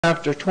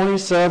chapter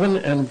 27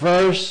 and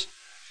verse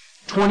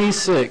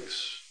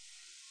 26.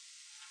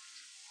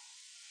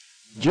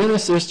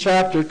 Genesis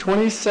chapter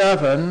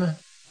 27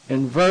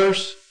 and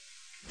verse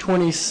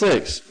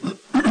 26.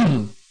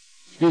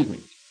 Excuse me.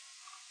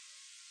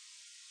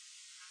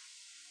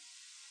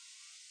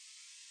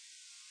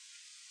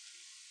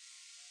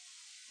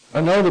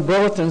 I know the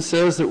bulletin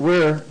says that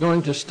we're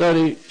going to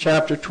study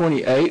chapter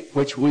 28,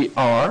 which we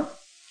are.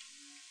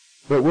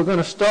 But we're going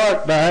to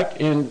start back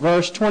in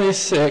verse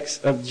 26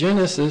 of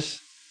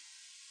Genesis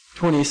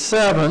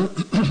 27.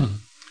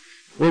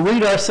 We'll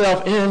read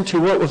ourselves into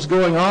what was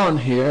going on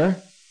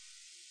here.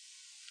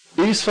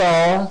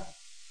 Esau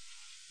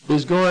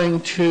is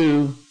going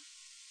to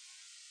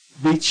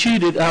be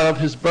cheated out of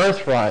his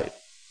birthright.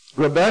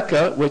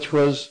 Rebeckah, which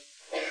was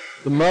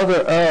the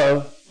mother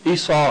of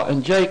Esau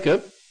and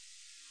Jacob,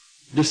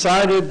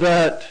 decided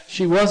that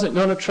she wasn't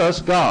going to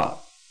trust God.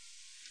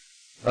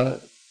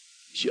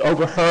 She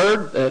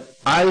overheard that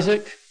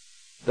Isaac,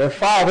 their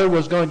father,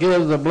 was going to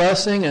give the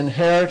blessing and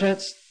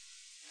inheritance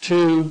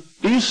to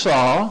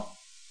Esau,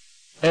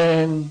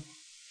 and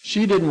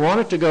she didn't want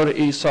it to go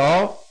to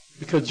Esau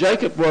because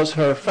Jacob was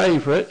her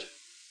favorite,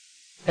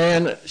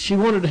 and she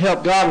wanted to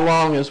help God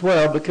along as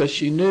well because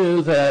she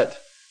knew that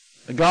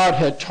God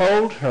had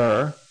told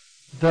her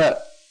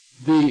that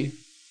the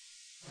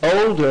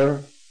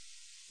older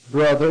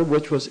brother,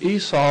 which was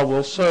Esau,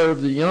 will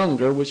serve the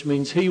younger, which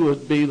means he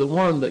would be the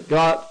one that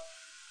got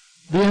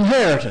the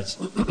inheritance.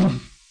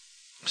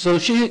 So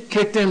she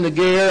kicked into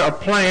gear a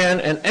plan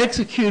and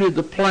executed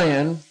the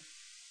plan,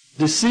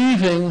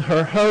 deceiving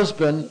her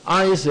husband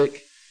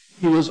Isaac.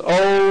 He was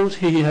old,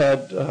 he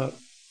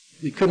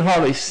couldn't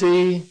hardly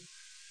see,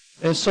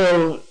 and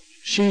so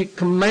she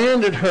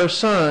commanded her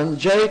son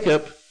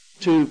Jacob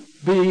to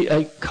be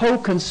a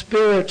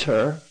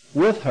co-conspirator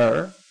with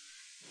her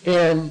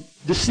in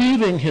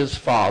deceiving his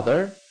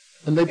father,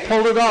 and they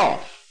pulled it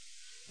off.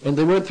 And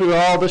they went through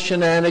all the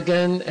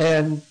shenanigans,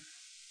 and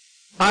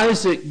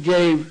Isaac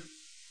gave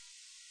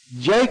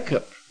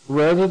Jacob,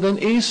 rather than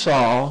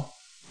Esau,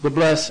 the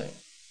blessing.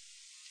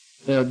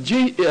 Now,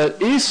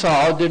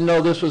 Esau didn't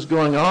know this was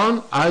going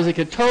on. Isaac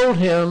had told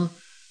him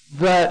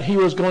that he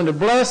was going to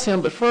bless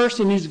him, but first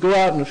he needs to go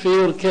out in the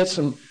field and catch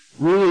some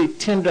really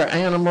tender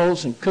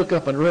animals and cook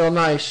up a real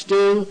nice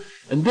stew,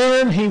 and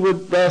then he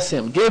would bless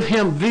him, give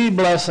him the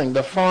blessing,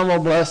 the formal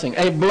blessing,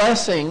 a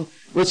blessing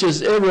which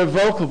is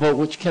irrevocable,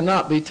 which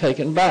cannot be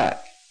taken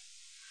back.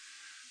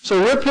 So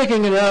we're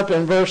picking it up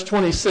in verse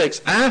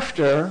 26.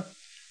 After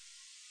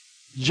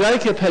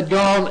Jacob had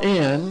gone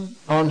in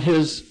on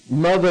his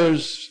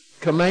mother's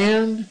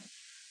command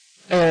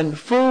and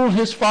fooled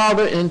his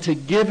father into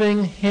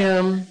giving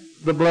him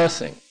the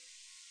blessing.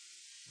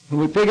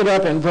 When we pick it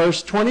up in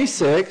verse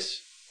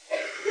 26,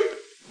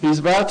 he's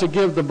about to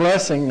give the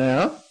blessing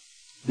now,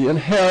 the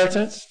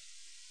inheritance.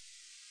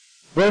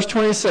 Verse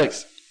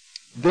 26.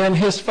 Then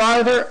his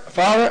father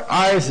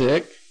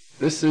Isaac,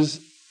 this is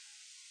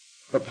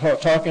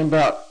talking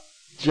about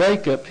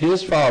Jacob,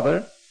 his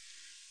father,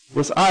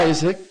 was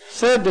Isaac,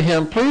 said to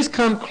him, "Please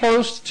come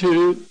close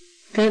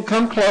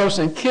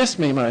and kiss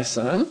me, my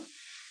son."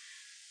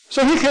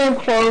 So he came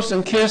close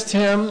and kissed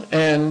him,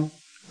 and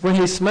when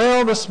he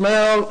smelled the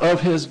smell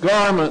of his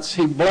garments,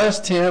 he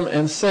blessed him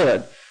and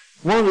said,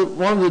 one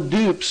of the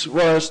dupes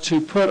was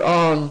to put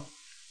on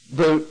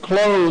the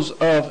clothes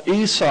of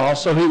Esau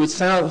so he would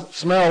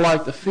smell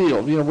like the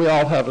field. You know, we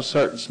all have a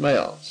certain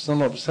smell.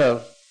 Some of us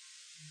have.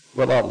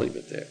 Well, I'll leave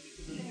it there.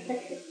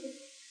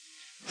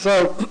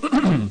 So,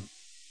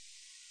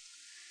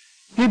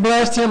 he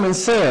blessed him and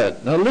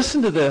said, now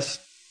listen to this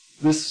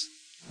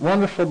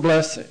wonderful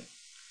blessing.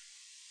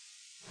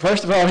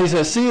 First of all, he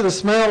says, "See the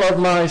smell of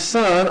my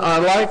son, I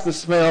like the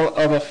smell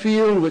of a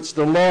field which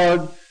the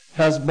Lord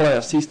has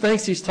blessed." He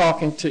thinks he's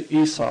talking to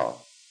Esau.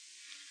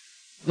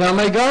 "Now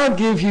may God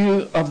give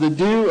you of the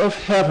dew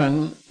of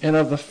heaven and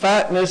of the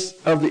fatness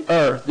of the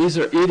earth." These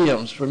are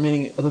idioms for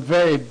meaning the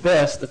very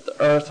best that the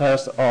earth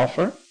has to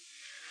offer.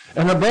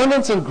 "An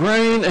abundance of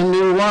grain and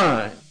new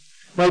wine.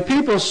 May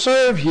people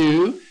serve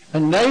you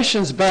and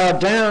nations bow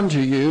down to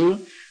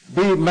you.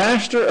 Be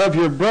master of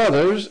your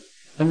brothers,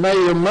 and may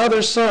your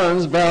mother's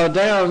sons bow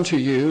down to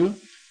you.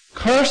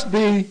 Cursed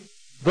be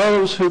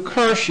those who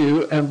curse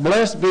you, and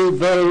blessed be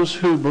those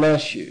who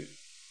bless you."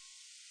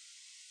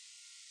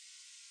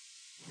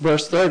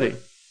 Verse 30.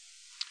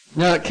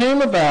 Now it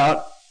came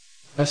about,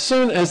 as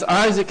soon as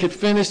Isaac had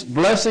finished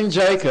blessing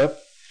Jacob,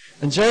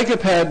 and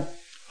Jacob had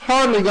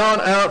hardly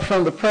gone out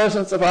from the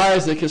presence of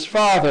Isaac his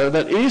father,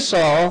 that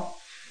Esau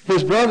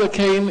his brother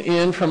came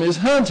in from his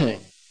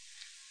hunting.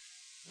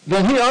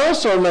 Then he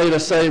also made a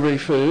savory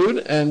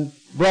food and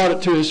brought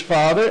it to his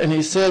father, and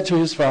he said to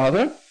his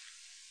father,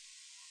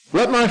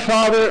 "Let my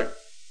father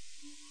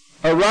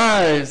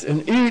arise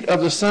and eat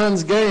of the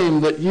son's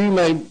game, that you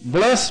may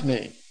bless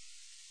me."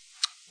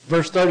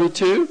 Verse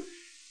 32,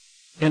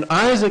 and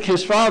Isaac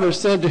his father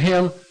said to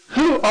him,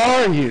 "Who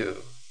are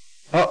you?"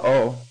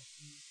 Uh-oh,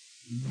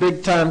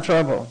 big time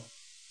trouble.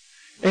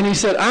 And he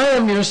said, "I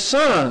am your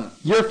son,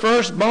 your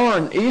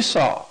firstborn,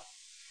 Esau."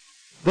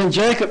 Then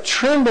Jacob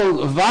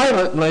trembled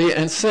violently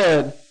and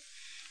said,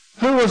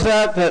 "Who was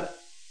that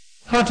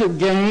hunted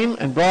game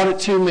and brought it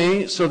to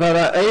me so that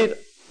I ate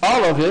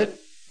all of it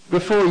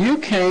before you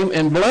came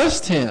and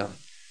blessed him?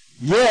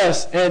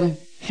 Yes, and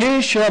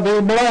he shall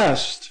be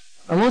blessed."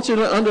 I want you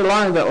to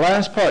underline that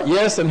last part.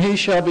 Yes, and he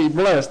shall be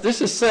blessed.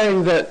 This is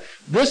saying that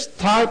this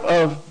type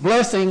of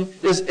blessing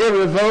is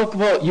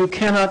irrevocable. You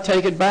cannot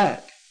take it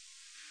back.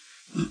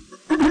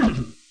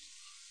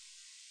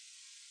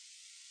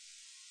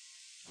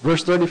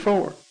 Verse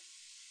 34.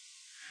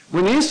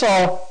 When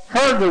Esau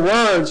heard the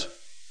words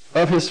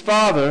of his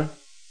father,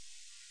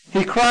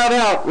 he cried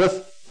out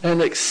with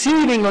an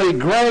exceedingly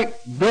great,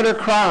 bitter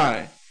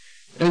cry,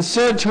 and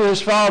said to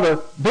his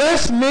father,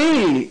 "Bless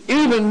me,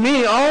 even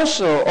me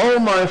also, O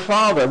my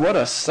father." What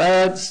a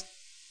sad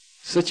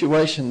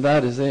situation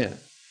that is in,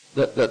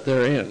 that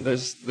they're in.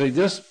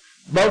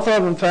 Both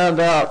of them found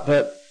out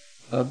that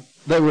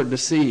they were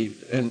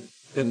deceived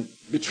and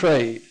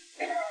betrayed.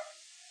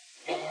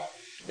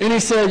 And he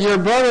said, "Your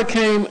brother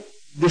came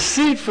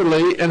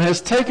deceitfully and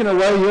has taken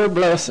away your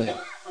blessing."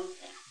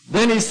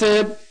 Then he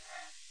said,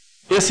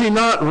 "Is he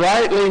not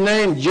rightly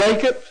named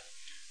Jacob?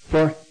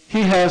 For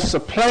he has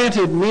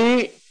supplanted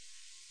me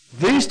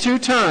these 2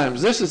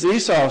 times." This is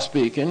Esau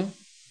speaking.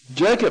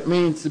 Jacob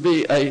means to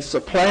be a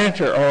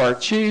supplanter or a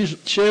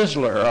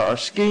chiseler or a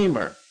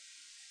schemer.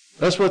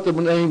 That's what the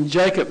name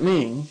Jacob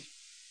means.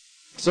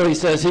 So he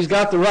says he's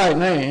got the right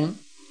name.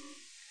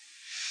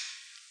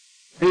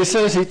 He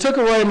says, "He took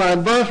away my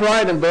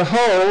birthright, and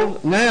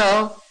behold,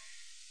 now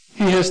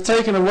he has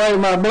taken away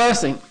my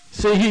blessing."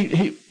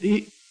 See,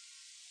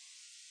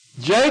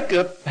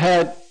 Jacob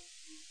had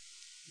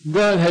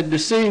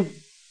deceived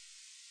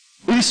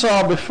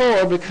Esau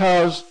before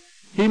because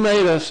he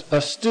made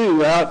a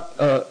stew out.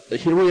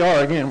 Here we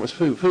are again with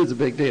food. Food's a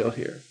big deal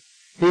here.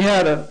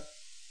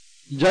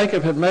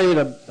 Jacob had made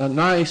a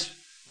nice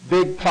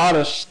big pot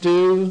of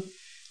stew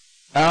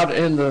out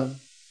in the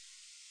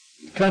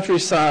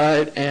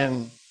countryside,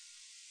 and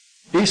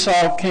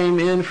Esau came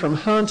in from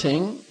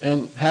hunting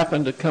and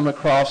happened to come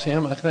across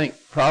him. I think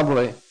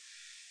probably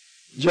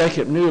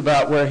Jacob knew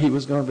about where he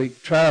was going to be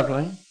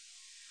traveling.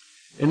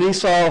 And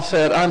Esau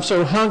said, "I'm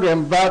so hungry,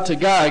 I'm about to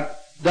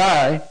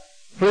die.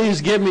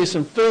 Please give me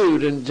some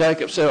food." And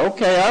Jacob said,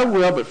 "Okay, I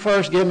will, but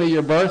first give me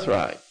your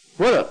birthright."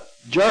 What a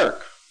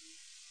jerk.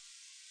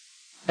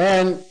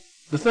 And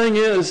the thing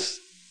is,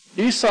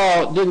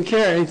 Esau didn't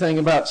care anything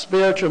about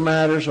spiritual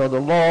matters or the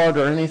Lord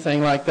or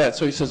anything like that.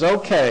 So he says,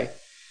 "Okay."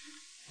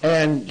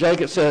 And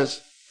Jacob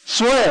says,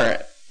 "Swear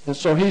it." And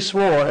so he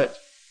swore it.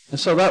 And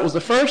so that was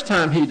the first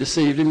time he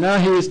deceived him. Now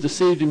he has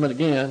deceived him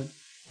again.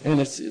 And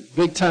it's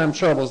big time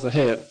troubles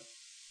ahead.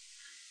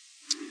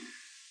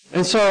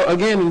 And so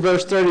again in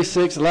verse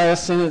 36,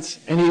 last sentence,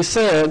 "And he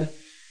said,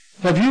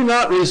 have you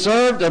not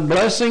reserved a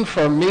blessing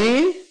for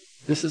me?"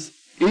 This is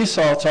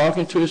Esau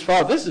talking to his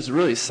father. This is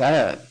really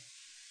sad.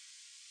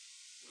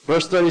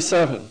 Verse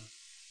 37.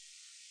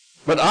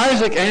 "But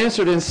Isaac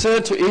answered and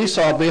said to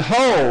Esau,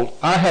 Behold,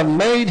 I have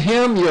made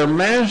him your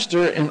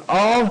master, and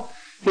all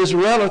his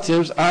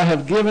relatives I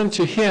have given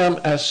to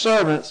him as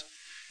servants,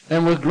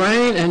 and with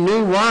grain and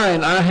new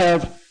wine I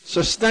have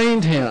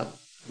sustained him.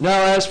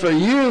 Now as for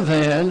you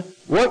then,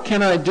 what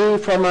can I do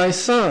for my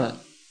son?"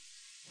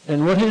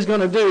 And what he's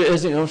going to do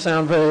isn't going to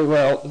sound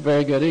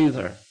very good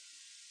either.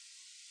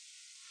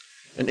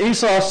 And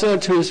Esau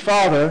said to his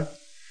father,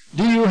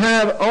 "Do you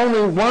have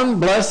only one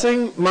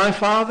blessing, my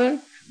father?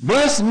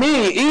 Bless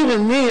me,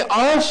 even me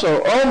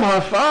also, O my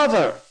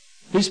father."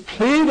 He's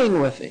pleading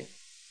with him.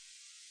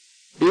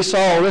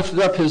 Esau lifted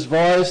up his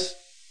voice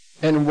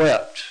and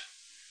wept.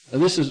 Now,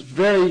 this is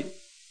very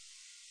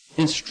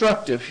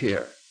instructive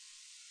here.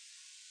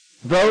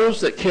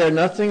 Those that care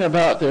nothing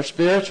about their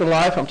spiritual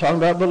life, I'm talking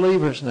about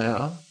believers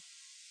now,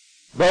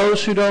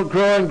 those who don't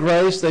grow in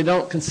grace, they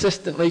don't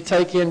consistently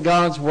take in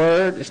God's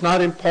word, it's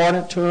not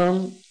important to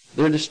them,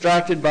 they're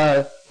distracted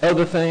by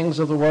other things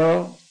of the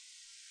world.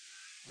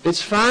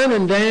 It's fine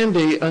and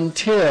dandy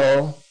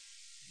until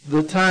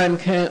the time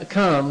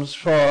comes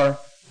for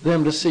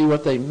them to see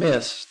what they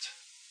missed.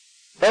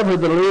 Every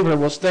believer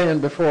will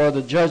stand before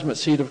the judgment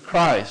seat of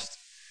Christ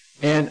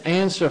and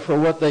answer for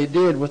what they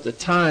did with the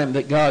time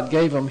that God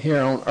gave them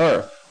here on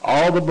earth.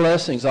 All the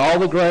blessings, all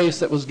the grace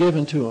that was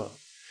given to them.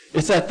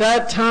 It's at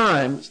that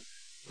time,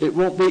 it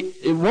won't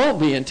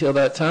be until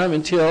that time,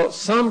 until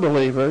some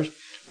believers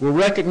will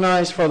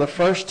recognize for the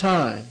first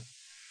time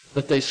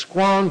that they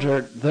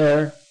squandered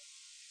their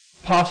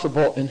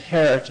possible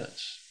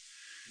inheritance.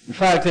 In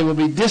fact, they will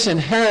be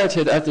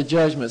disinherited at the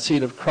judgment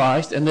seat of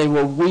Christ, and they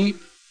will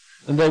weep,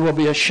 and they will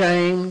be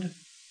ashamed,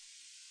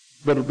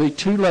 but it'll be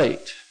too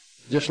late.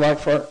 Just like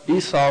for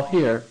Esau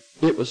here,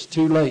 it was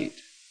too late.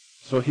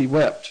 So he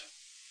wept.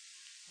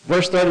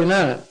 Verse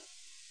 39.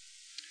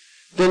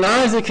 "Then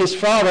Isaac his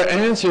father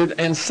answered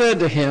and said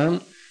to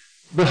him,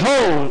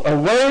 Behold,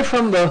 away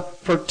from the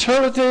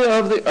fertility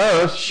of the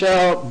earth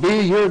shall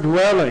be your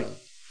dwelling,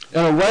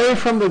 and away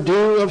from the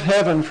dew of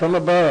heaven from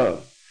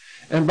above.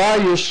 And by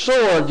your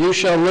sword you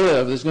shall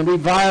live." There's going to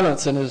be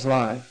violence in his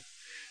life.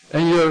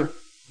 "And your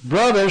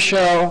brother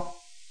shall,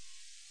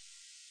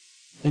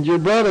 and your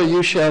brother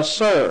you shall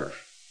serve.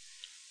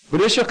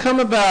 But it shall come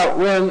about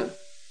when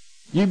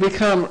you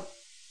become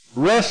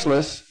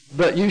restless,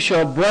 that you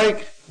shall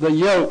break the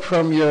yoke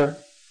from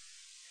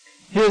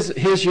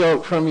his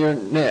yoke from your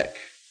neck.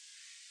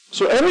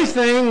 So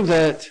everything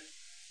that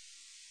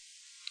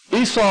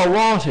Esau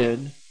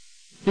wanted,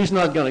 he's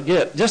not going to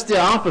get. Just the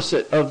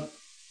opposite of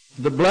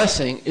the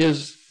blessing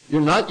is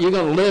you're going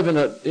to live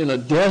in a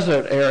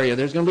desert area.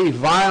 There's going to be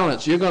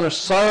violence. You're going to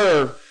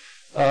serve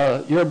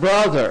your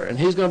brother, and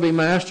he's going to be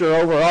master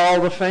over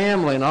all the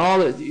family and all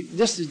that.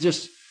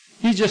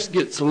 He just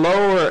gets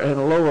lower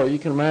and lower. You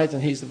can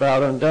imagine he's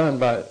about undone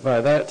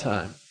by that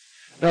time.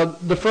 Now,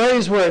 the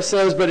phrase where it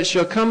says, but it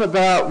shall come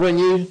about when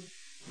you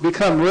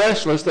become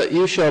restless that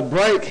you shall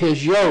break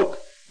his yoke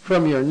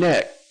from your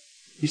neck.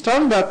 He's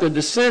talking about the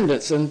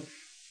descendants, and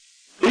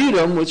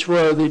Edom, which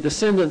were the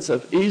descendants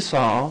of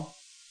Esau,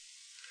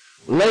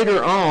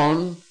 later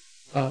on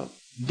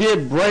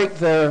did break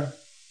their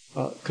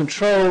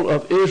control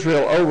of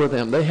Israel over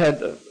them. They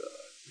had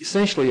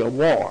essentially a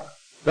war.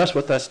 That's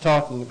what that's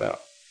talking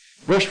about.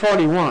 Verse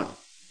 41.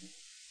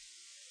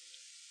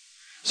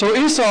 So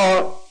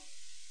Esau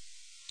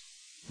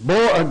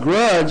bore a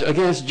grudge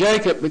against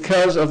Jacob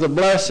because of the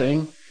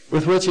blessing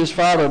with which his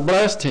father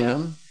blessed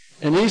him.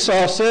 And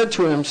Esau said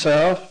to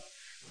himself,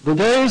 the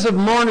days of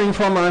mourning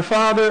for my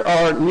father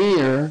are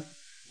near,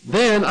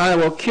 then I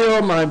will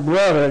kill my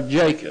brother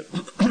Jacob.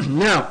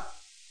 Now,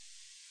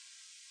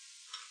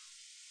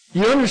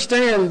 you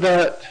understand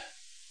that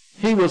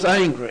he was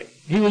angry.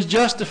 He was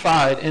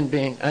justified in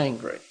being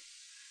angry.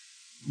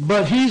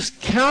 But he's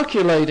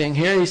calculating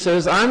here. He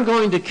says, I'm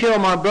going to kill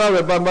my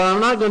brother, but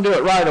I'm not going to do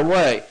it right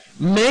away.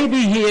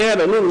 Maybe he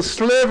had a little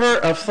sliver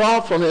of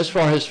thoughtfulness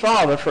for his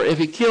father, for if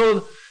he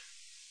killed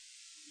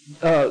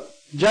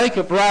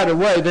Jacob right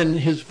away, then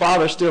his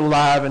father's still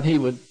alive and he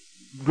would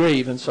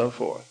grieve and so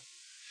forth.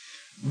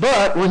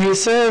 But when he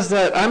says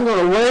that I'm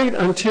going to wait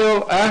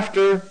until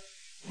after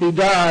he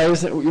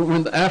dies,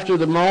 after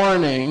the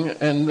mourning,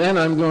 and then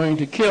I'm going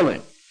to kill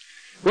him.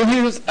 Well,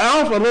 he was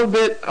off a little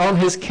bit on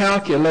his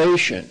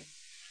calculation.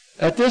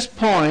 At this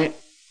point,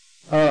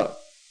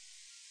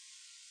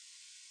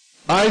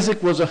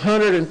 Isaac was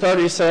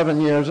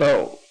 137 years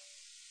old.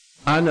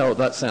 I know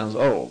that sounds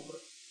old.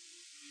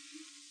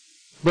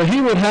 But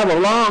he would have a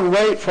long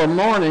wait for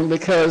mourning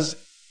because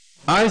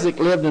Isaac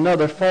lived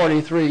another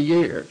 43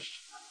 years.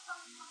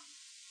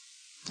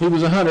 He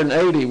was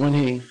 180 when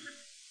he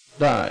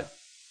died.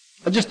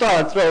 I just thought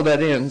I'd throw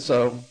that in.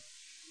 So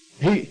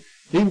he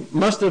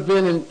must have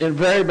been in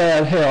very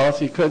bad health.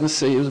 He couldn't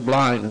see. He was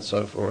blind and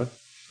so forth.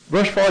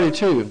 Verse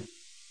 42.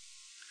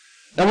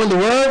 And when the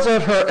words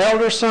of her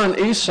elder son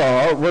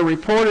Esau were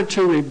reported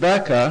to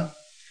Rebeckah,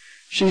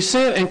 she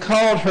sent and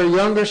called her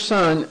younger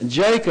son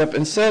Jacob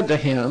and said to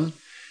him,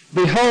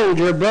 behold,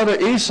 your brother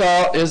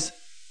Esau is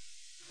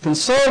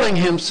consoling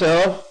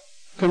himself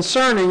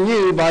concerning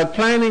you by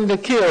planning to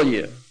kill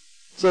you.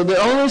 So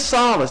the only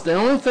solace, the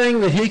only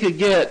thing that he could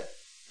get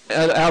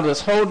out of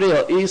this whole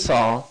deal,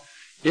 Esau,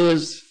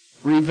 is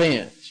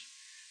revenge.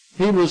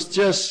 He was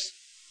just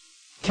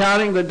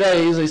counting the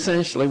days,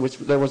 essentially, which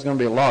there was going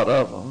to be a lot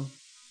of them,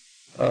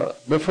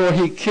 before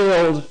he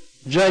killed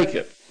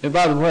Jacob. And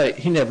by the way,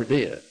 he never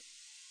did.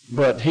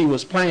 But he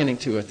was planning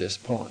to at this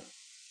point.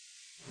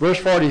 Verse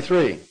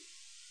 43.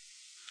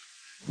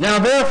 Now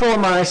therefore,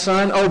 my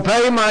son,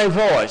 obey my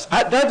voice.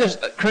 I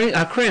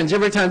cringe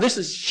every time.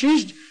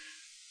 She's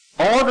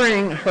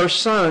ordering her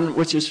son,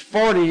 which is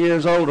 40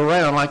 years old,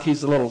 around like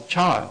he's a little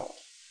child.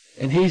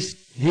 And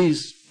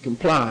he's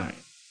complying.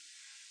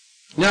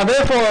 Now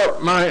therefore,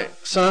 my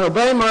son,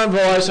 obey my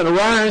voice, and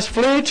arise,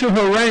 flee to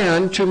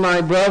Haran to my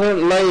brother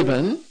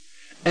Laban,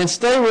 and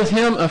stay with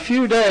him a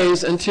few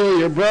days until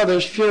your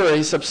brother's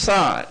fury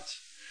subsides.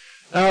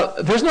 Now,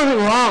 there's nothing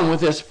wrong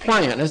with this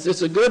plan.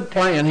 It's a good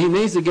plan. He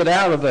needs to get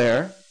out of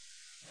there.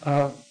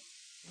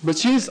 But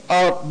she's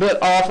a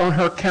bit off on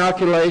her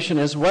calculation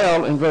as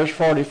well in verse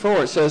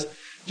 44. It says,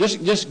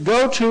 just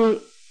go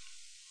to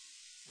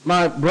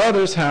my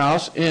brother's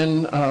house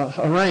in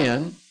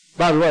Haran.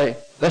 By the way,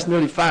 that's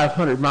nearly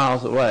 500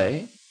 miles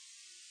away.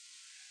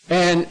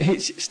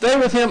 And stay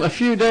with him a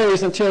few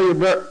days until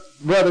your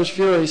brother's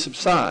fury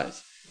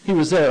subsides. He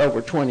was there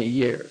over 20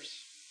 years.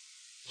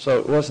 So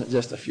it wasn't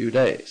just a few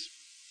days.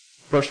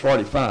 Verse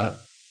 45.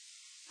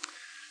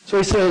 So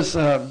he says,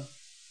 and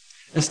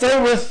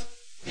stay with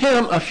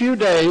him a few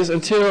days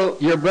until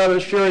your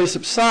brother's fury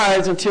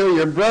subsides, until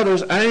your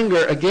brother's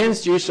anger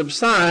against you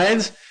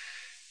subsides,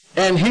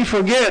 and he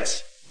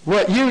forgets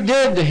what you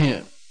did to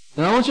him.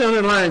 Now I want you to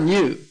underline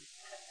you.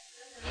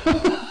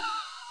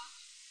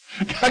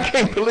 I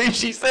can't believe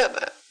she said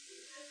that.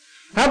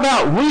 How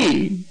about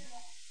we?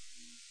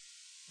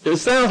 It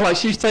sounds like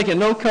she's taking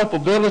no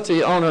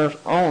culpability on her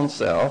own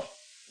self,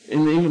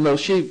 and even though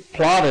she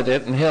plotted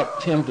it and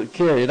helped him to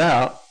carry it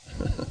out.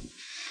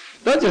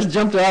 That just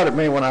jumped out at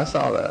me when I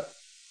saw that.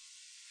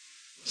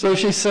 So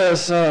she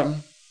says,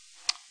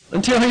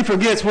 until he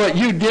forgets what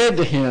you did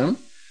to him,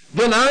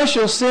 then I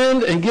shall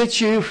send and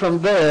get you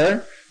from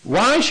there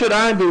Why should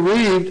I be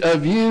bereaved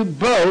of you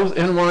both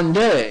in one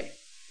day?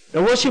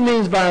 Now what she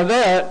means by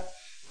that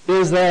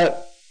is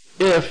that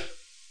if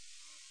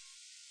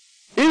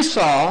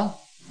Esau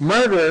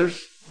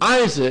murders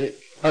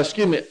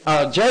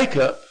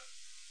Jacob,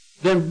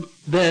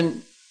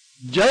 then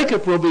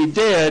Jacob will be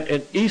dead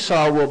and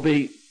Esau will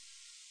be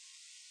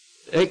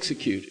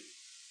executed.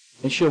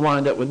 And she'll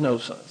wind up with no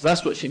sons.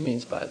 That's what she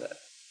means by that.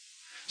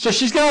 So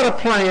she's got a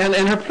plan,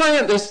 and her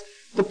plan,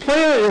 the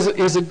plan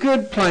is a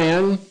good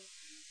plan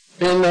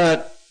in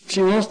that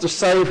she wants to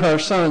save her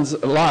sons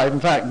alive. In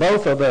fact,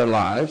 both of their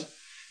lives.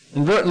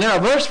 And now,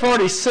 verse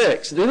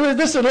 46,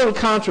 this is a little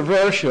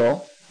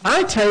controversial.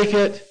 I take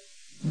it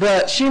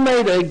that she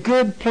made a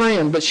good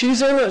plan, but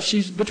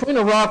she's between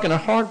a rock and a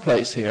hard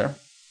place here,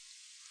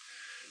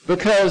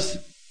 because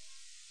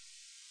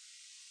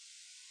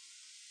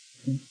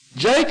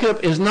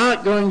Jacob is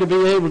not going to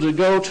be able to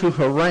go to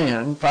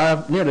Haran,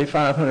 nearly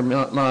 500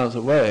 miles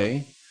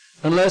away,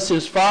 unless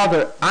his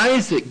father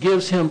Isaac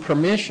gives him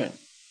permission.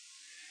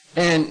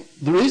 And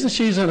the reason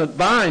she's in a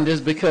bind is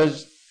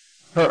because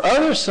her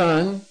other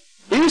son,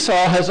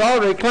 Esau, has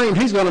already claimed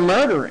he's going to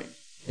murder him.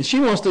 And she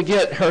wants to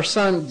get her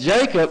son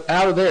Jacob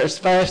out of there as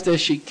fast as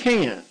she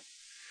can.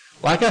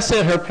 Like I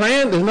said, her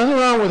plan, there's nothing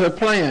wrong with her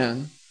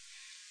plan,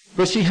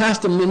 but she has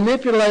to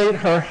manipulate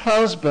her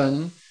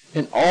husband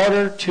in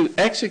order to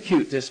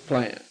execute this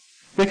plan.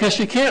 Because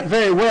she can't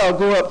very well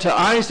go up to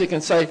Isaac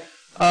and say,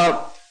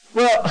 well,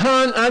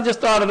 hon, I just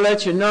thought I'd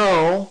let you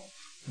know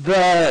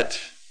that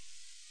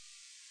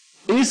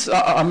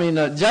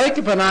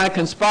Jacob and I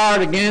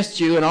conspired against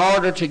you in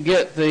order to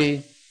get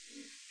the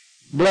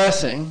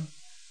blessing,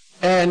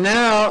 and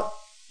now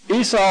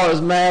Esau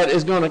is mad,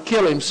 is going to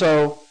kill him,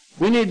 so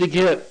we need to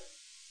get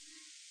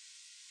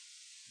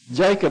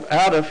Jacob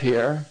out of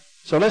here,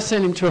 so let's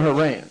send him to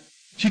Haran.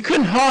 She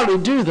couldn't hardly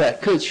do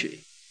that, could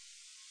she?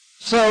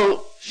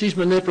 So she's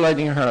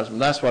manipulating her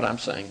husband. That's what I'm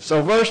saying.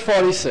 So verse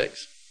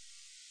 46.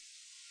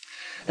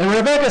 And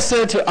Rebeckah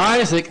said to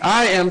Isaac,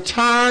 I am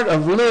tired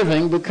of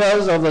living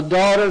because of the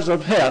daughters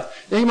of Heth.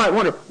 Now you might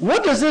wonder,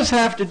 what does this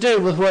have to do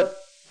with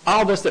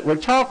all this that we're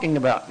talking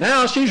about?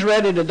 Now she's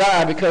ready to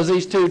die because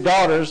these two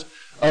daughters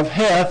of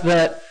Heth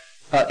that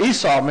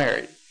Esau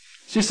married.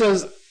 She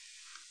says,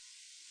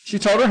 she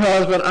told her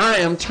husband, I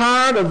am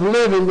tired of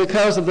living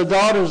because of the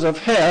daughters of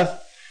Heth.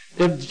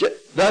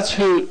 That's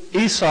who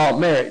Esau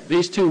married,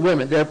 these two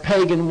women. They're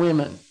pagan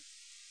women.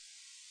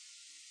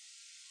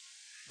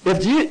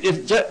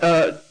 If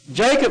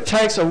Jacob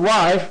takes a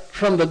wife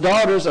from the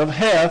daughters of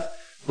Heth,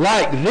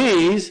 like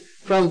these,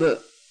 from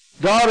the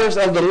daughters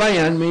of the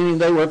land, meaning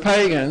they were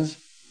pagans,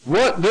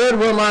 what good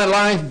will my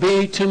life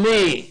be to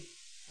me?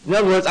 In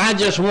other words, I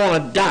just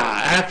want to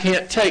die. I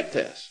can't take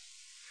this.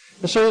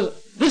 And so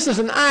this is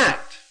an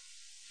act.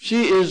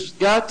 She has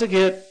got to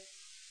get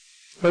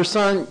her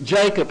son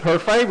Jacob, her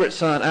favorite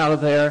son, out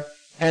of there,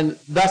 and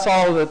that's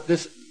all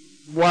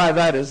why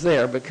that is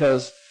there,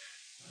 because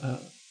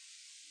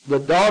the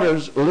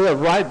daughters live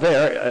right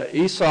there.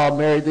 Esau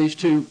married these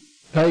two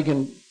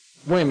pagan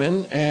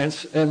women, and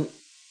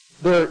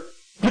they're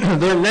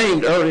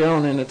named early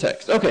on in the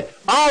text. Okay,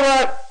 all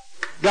right,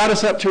 got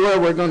us up to where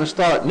we're going to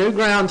start new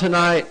ground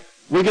tonight.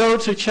 We go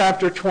to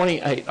chapter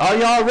 28. Are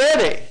y'all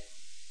ready?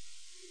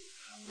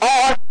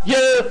 Are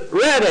you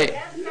ready?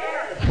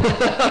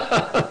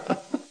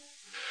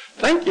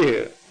 Thank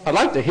you. I'd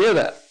like to hear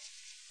that.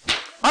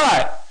 All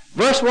right,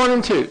 verse 1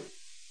 and 2.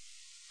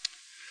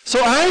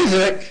 So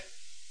Isaac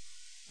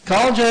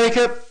called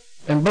Jacob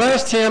and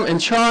blessed him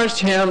and charged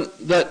him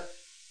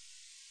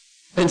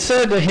and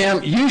said to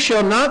him, you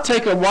shall not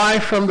take a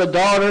wife from the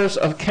daughters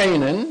of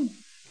Canaan.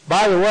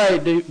 By the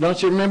way,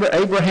 don't you remember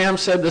Abraham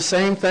said the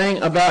same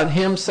thing about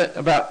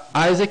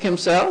Isaac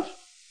himself?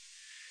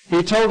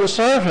 He told the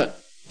servant,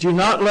 do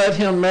not let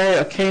him marry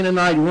a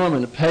Canaanite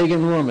woman, a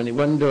pagan woman. He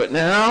wouldn't do it.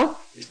 Now,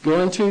 he's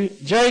going to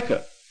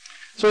Jacob.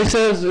 So he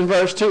says in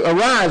verse 2,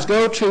 arise,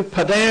 go to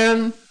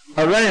Padan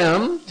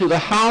Aram, to the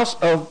house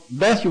of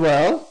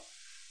Bethuel,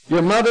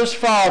 your mother's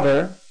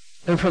father,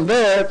 and from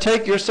there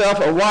take yourself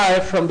a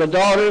wife from the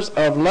daughters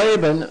of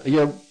Laban,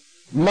 your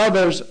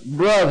mother's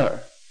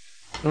brother.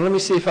 Now let me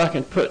see if I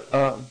can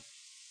I'm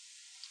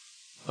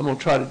going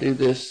to try to do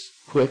this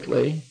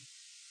quickly.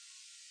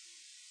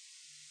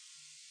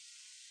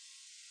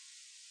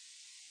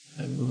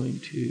 I'm going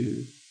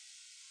to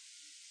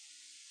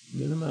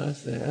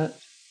minimize that.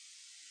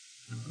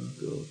 I'm going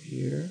to go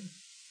here.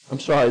 I'm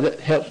sorry,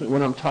 that helps me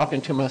when I'm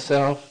talking to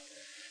myself.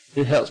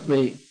 It helps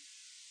me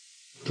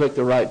click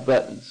the right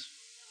buttons.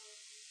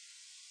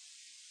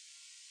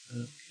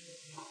 Okay.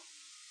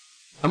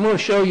 I'm going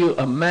to show you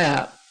a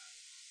map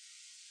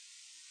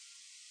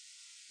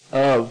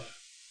of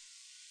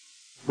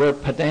where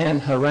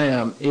Padan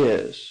Aram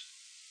is,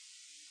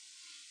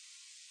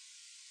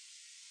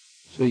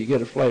 so you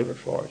get a flavor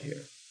for it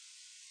here.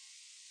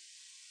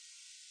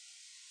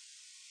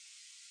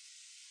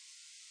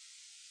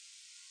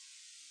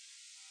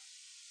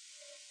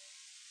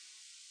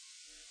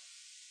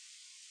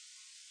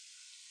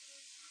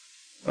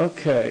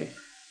 Okay.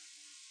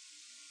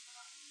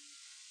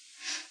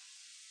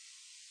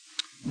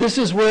 This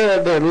is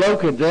where they're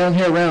located, down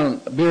here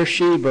around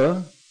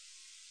Beersheba,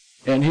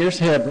 and here's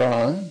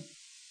Hebron.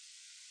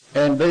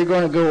 And they're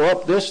going to go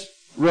up this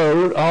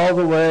road all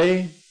the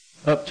way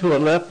up to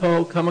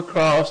Aleppo, come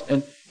across,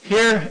 and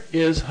here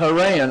is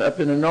Haran up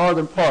in the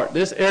northern part.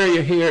 This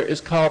area here is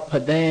called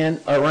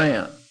Padan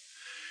Aram.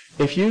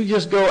 If you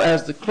just go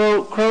as the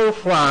crow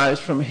flies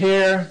from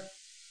here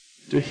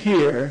to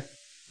here,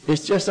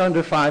 it's just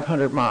under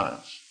 500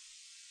 miles.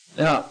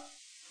 Now,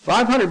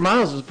 500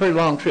 miles is a pretty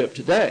long trip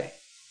today.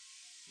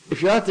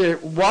 If you're out there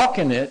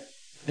walking it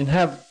and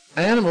have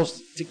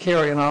animals to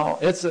carry and all,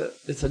 it's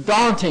a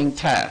daunting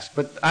task.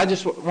 But I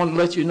just want to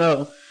let you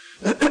know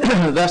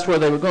that's where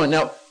they were going.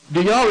 Now,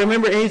 do y'all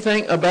remember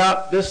anything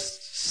about this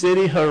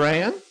city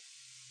Haran?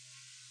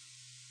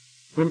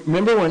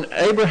 Remember when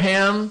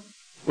Abraham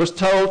was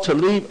told to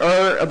leave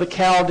Ur of the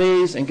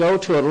Chaldees and go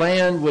to a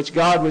land which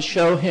God would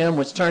show him,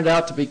 which turned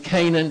out to be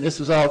Canaan? This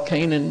was all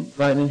Canaan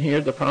right in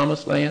here, the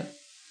promised land.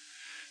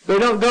 They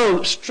don't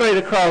go straight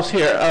across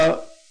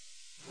here.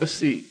 Let's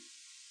see.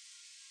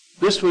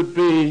 This would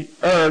be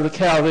Ur of the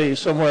Chaldees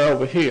somewhere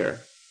over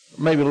here,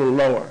 maybe a little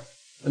lower.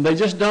 And they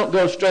just don't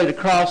go straight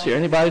across here.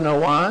 Anybody know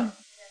why?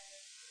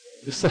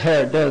 The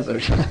Sahara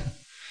Desert.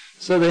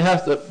 So they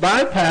have to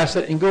bypass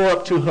it and go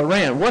up to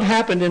Haran. What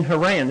happened in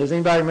Haran? Does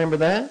anybody remember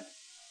that?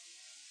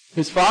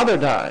 His father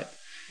died.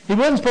 He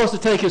wasn't supposed to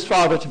take his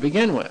father to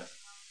begin with.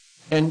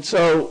 And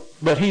so,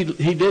 but he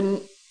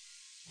didn't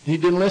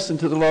listen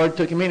to the Lord,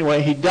 took him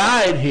anyway. He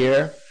died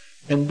here,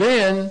 and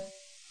then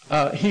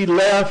he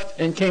left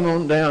and came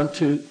on down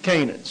to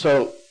Canaan.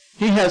 So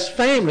he has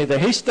family there.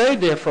 He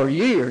stayed there for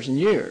years and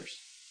years.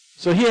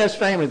 So he has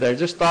family there.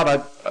 Just thought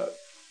I'd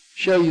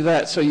show you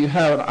that so you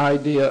have an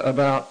idea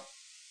about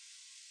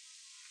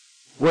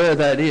where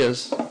that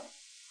is. Let's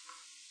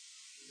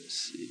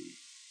see.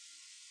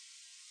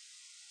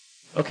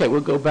 Okay,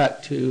 we'll go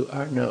back to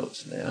our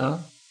notes now.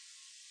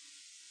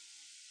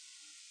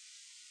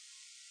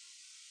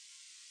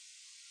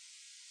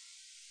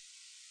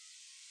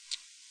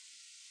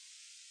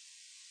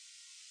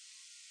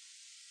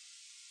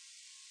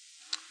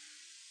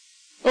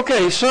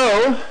 Okay,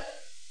 so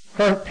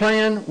her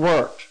plan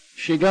worked.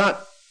 She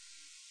got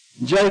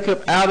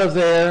Jacob out of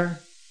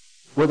there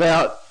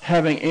without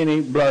having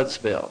any blood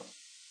spilled.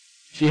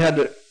 She had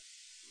to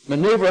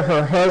maneuver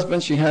her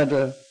husband. She had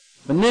to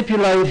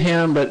manipulate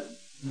him, but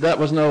that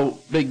was no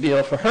big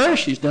deal for her.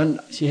 She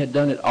had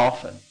done it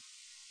often.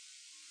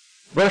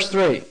 Verse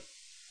 3.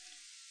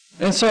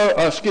 And so,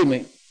 excuse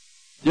me,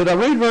 did I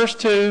read verse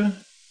 2?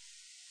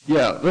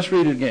 Yeah, let's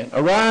read it again.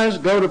 Arise,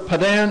 go to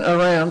Padan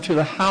Aram, to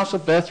the house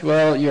of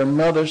Bethuel, your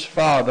mother's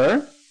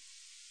father,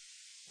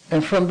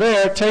 and from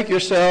there take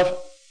yourself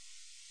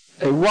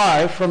a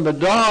wife from the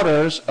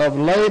daughters of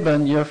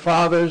Laban, your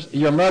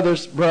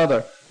mother's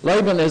brother.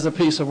 Laban is a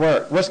piece of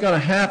work. What's going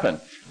to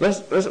happen? Let's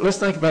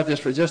think about this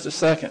for just a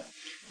second.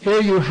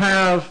 Here you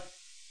have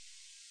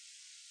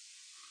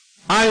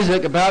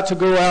Isaac about to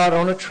go out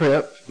on a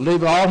trip,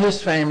 leave all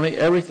his family,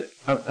 everything.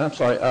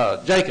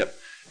 Jacob.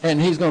 And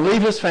he's going to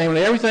leave his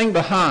family, everything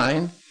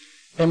behind.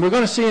 And we're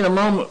going to see in a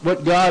moment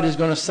what God is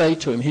going to say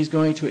to him. He's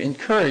going to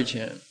encourage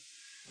him.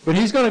 But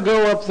he's going to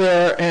go up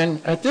there,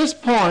 and at this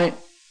point,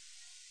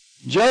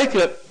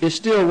 Jacob is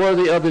still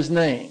worthy of his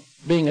name,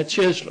 being a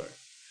chiseler.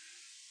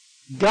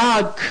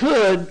 God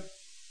could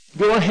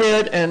go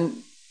ahead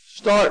and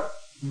start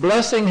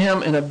blessing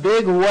him in a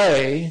big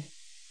way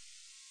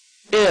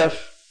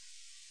if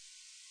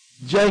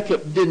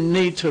Jacob didn't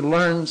need to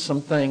learn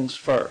some things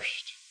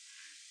first.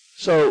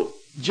 So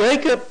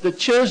Jacob the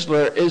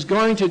chiseler is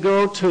going to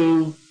go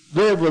to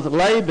live with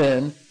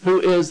Laban, who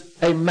is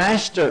a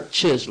master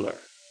chiseler.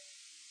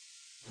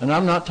 And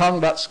I'm not talking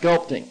about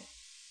sculpting.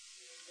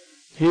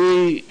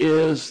 He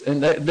is,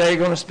 and they're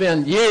going to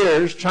spend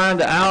years trying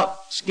to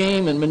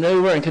out-scheme and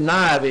maneuver and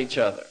connive each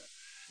other.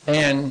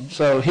 And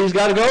so he's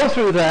got to go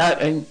through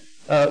that, and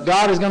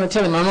God is going to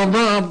tell him,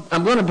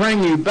 I'm going to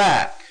bring you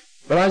back.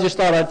 But I just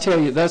thought I'd tell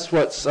you that's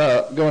what's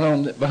going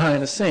on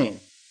behind the scene.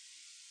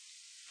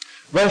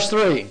 Verse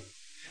 3.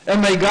 And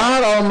may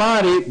God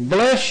Almighty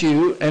bless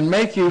you and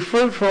make you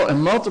fruitful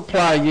and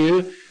multiply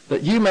you,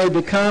 that you may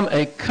become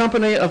a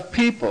company of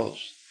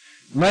peoples.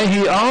 May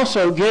he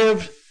also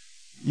give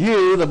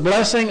you the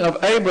blessing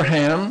of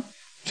Abraham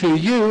to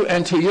you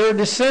and to your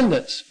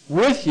descendants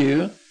with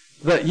you,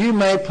 that you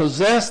may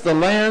possess the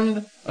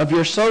land of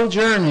your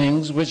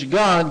sojournings which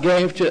God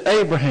gave to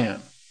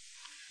Abraham.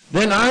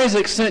 Then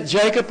Isaac sent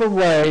Jacob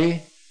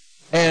away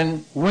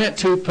and went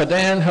to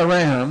Padan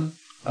Aram,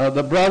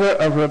 the brother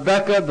of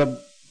Rebeckah,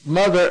 the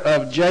mother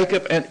of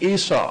Jacob and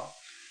Esau.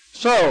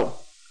 So,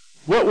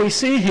 what we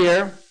see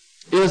here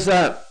is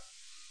that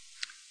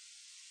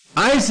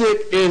Isaac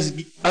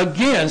is,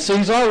 again, so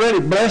he's already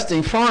blessed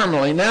him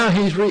formally. Now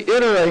he's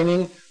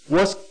reiterating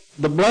what's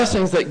the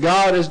blessings that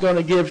God is going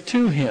to give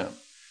to him.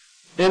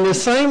 In the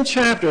same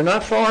chapter,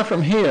 not far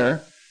from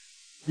here,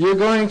 you're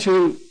going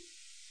to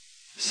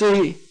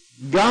see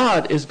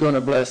God is going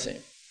to bless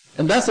him.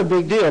 And that's a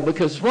big deal,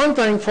 because it's one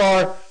thing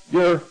for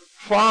your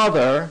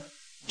father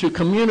to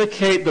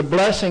communicate the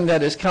blessing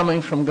that is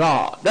coming from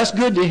God. That's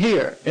good to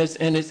hear. It's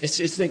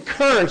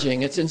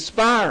encouraging. It's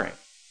inspiring.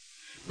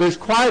 But it's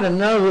quite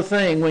another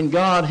thing when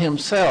God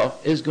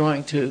himself is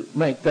going to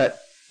make that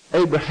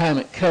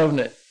Abrahamic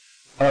covenant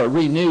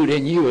renewed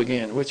in you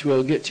again, which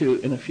we'll get to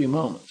in a few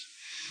moments.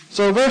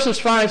 So verses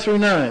 5 through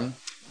 9.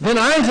 Then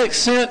Isaac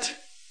sent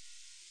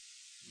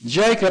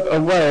Jacob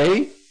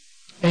away,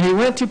 and he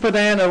went to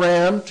Padan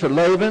Aram to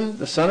Laban,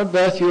 the son of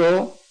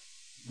Bethuel,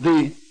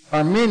 the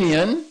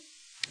Aramean,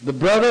 the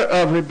brother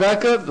of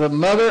Rebeckah, the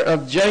mother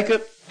of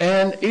Jacob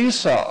and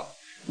Esau.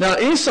 Now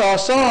Esau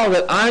saw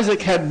that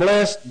Isaac had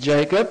blessed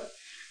Jacob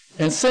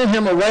and sent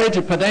him away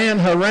to Padan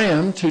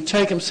Aram to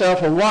take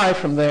himself a wife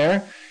from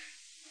there,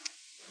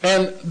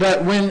 and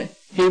that when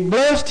he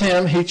blessed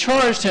him, he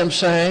charged him,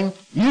 saying,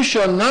 "You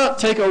shall not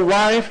take a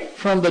wife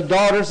from the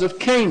daughters of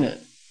Canaan."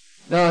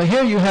 Now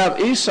here you have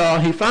Esau.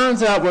 He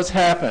finds out what's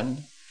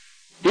happened.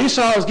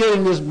 Esau is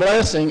getting this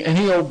blessing, and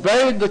he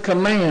obeyed the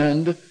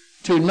command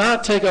to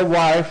not take a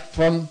wife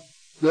from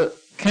the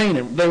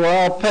Canaan. They were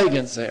all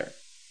pagans there.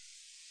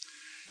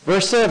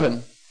 Verse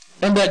 7,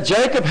 and that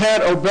Jacob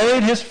had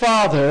obeyed his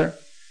father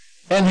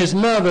and his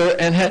mother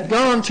and had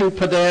gone to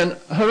Padan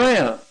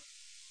Aram.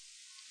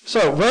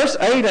 So verse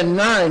 8 and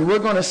 9, we're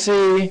going to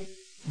see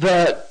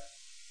that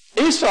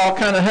Esau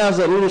kind of has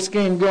a little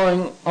scheme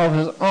going of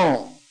his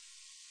own.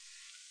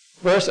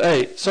 Verse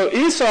 8, so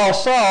Esau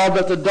saw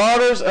that the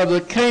daughters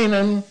of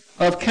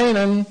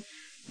Canaan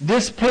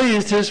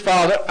displeased his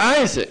father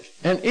Isaac.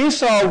 And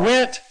Esau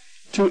went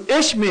to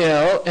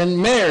Ishmael and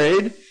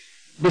married,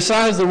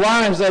 besides the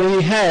wives that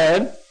he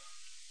had,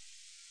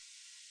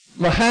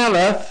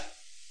 Mahalath,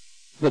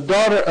 the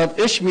daughter of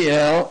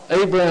Ishmael,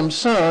 Abraham's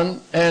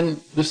son,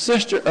 and the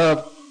sister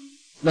of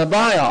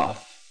Nebaioth.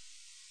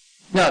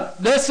 Now,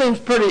 that seems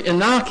pretty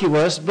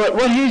innocuous, but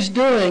what he's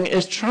doing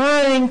is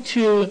trying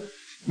to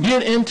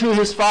get into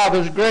his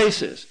father's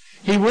graces.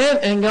 He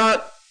went and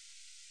got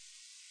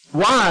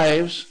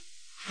wives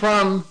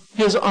from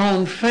his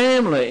own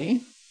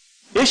family,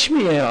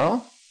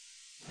 Ishmael,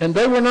 and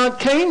they were not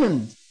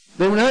Canaan.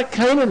 They were not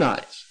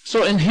Canaanites.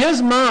 So in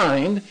his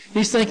mind,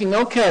 he's thinking,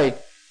 okay,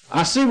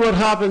 I saw what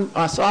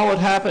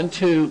happened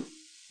to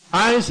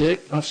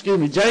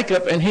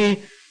Jacob, and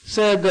he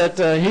said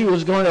that he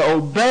was going to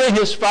obey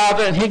his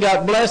father, and he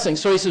got blessing.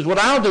 So he says, what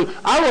I'll do,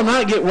 I will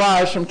not get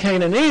wives from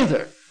Canaan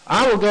either.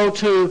 I will go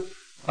to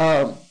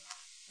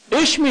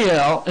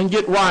Ishmael and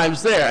get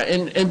wives there.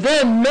 And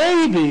then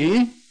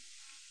maybe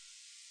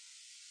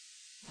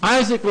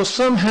Isaac will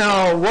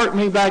somehow work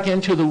me back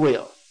into the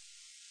will.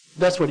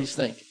 That's what he's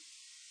thinking.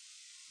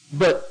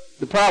 But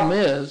the problem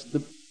is,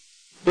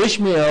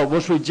 Ishmael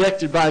was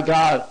rejected by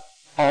God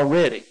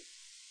already.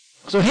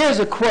 So here's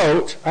a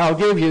quote I'll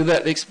give you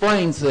that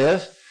explains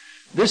this.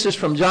 This is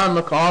from John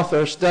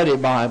MacArthur's Study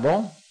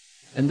Bible,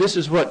 and this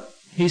is what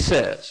he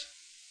says.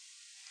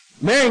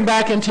 Marrying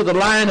back into the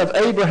line of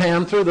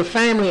Abraham through the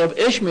family of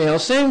Ishmael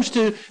seems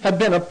to have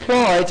been a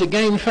ploy to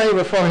gain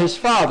favor for his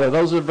father.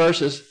 Those are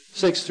verses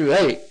 6 through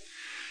 8.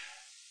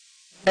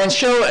 And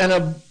show an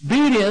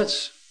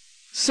obedience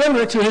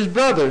similar to his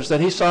brothers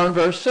that he saw in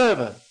verse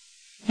 7.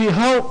 He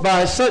hoped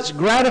by such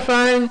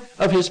gratifying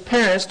of his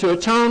parents to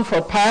atone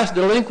for past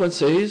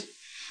delinquencies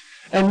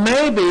and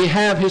maybe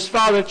have his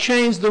father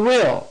change the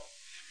will.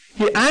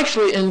 He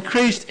actually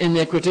increased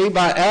iniquity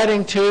by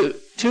adding to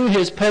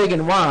his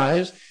pagan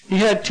wives. He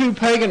had 2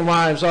 pagan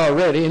wives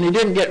already, and he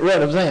didn't get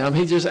rid of them.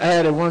 He just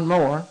added one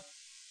more.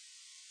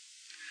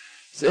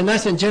 And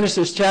that's in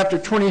Genesis chapter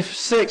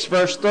 26,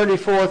 verse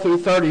 34 through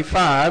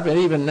 35. It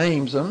even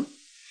names them.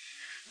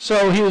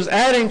 So he was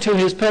adding to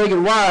his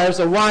pagan wives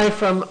a wife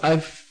from a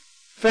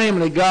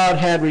family God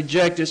had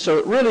rejected, so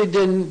it really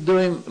didn't do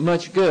him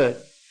much good.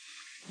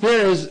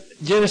 Here is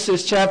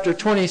Genesis chapter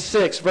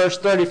 26, verse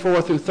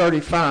 34 through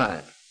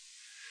 35.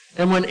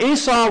 And when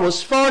Esau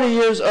was 40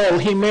 years old,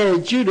 he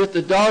married Judith,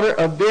 the daughter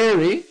of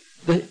Beeri,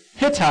 the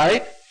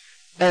Hittite,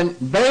 and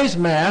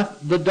Basemath,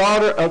 the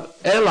daughter of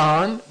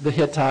Elon, the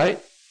Hittite.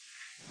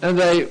 And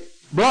they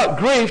brought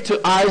grief to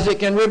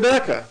Isaac and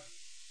Rebeckah.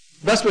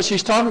 That's what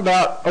she's talking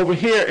about over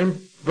here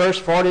in verse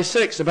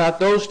 46, about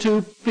those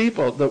 2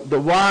 people, the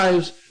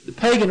wives, the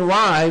pagan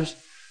wives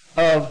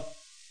of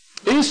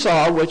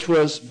Esau, which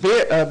was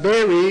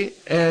Beeri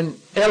and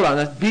Elon.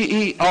 That's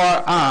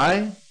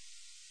B-E-R-I,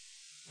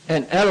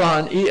 and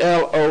Elon,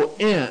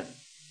 E-L-O-N.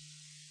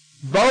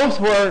 Both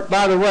were,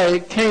 by the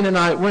way,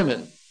 Canaanite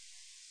women.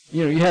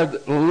 You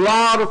have a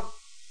lot of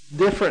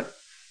different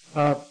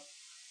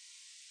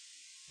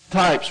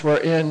types were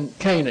in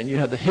Canaan. You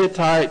had the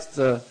Hittites,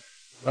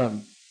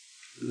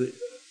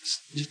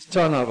 just a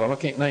ton of them. I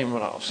can't name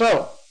them all.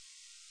 So,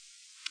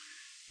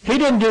 he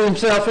didn't do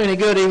himself any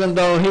good, even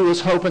though he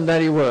was hoping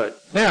that he would.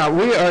 Now,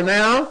 we are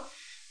now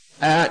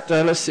at,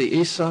 let's see,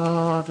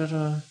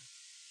 Esau.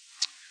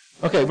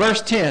 Okay,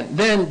 verse 10.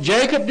 Then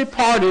Jacob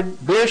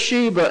departed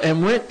Beersheba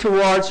and went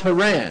towards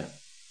Haran.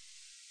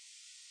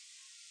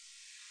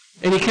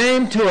 And he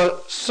came to a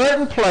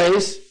certain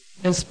place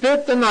and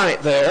spent the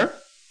night there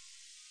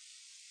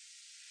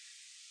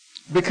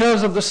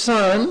because of the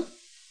sun,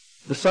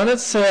 The sun had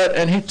set,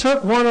 and he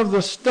took one of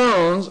the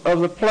stones of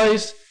the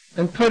place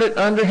and put it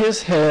under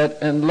his head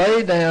and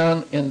lay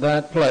down in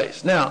that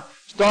place. Now,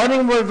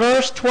 starting with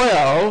verse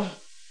 12,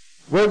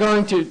 we're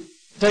going to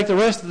take the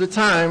rest of the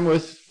time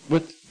with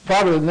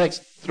probably the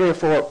next 3 or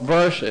 4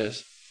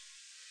 verses.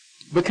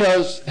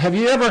 Because have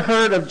you ever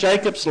heard of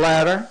Jacob's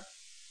ladder?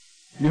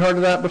 You heard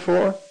of that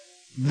before?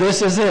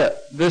 This is it.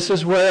 This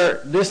is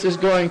where this is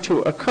going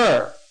to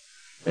occur.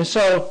 And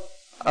so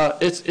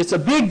it's a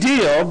big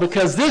deal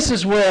because this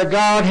is where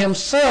God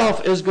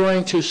himself is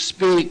going to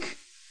speak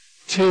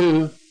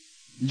to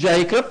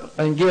Jacob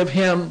and give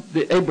him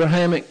the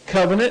Abrahamic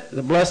covenant,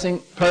 the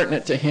blessing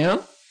pertinent to him.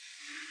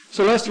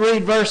 So let's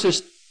read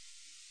verses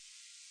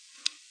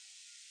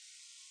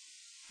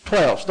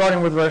 12,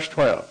 starting with verse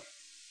 12.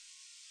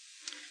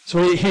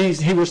 So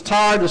he was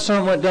tired, the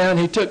sun went down,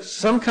 he took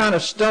some kind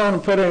of stone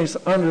and put it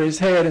under his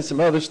head and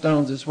some other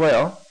stones as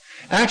well.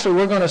 Actually,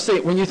 we're going to see,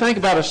 when you think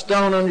about a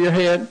stone under your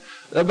head,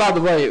 by the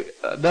way,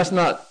 that's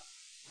not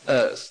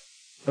a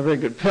very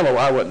good pillow,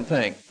 I wouldn't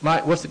think.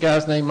 What's the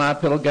guy's name, My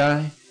Pillow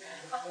guy?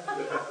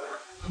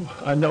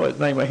 I know his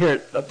name, I hear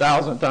it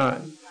 1,000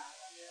 times.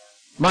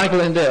 Michael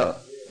Lindell,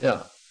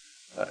 yeah.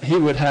 He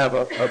would have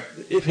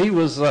if he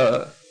was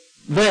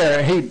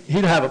there,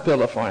 he'd have a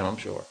pillow for him, I'm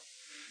sure.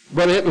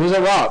 But it was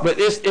a rock. But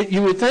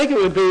you would think it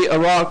would be a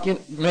rock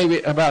maybe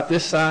about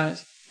this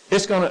size.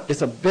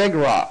 It's a big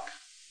rock.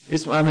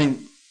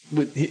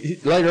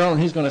 Later on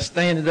he's going to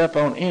stand it up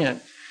on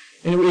end.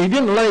 And he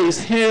didn't lay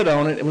his head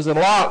on it. It was a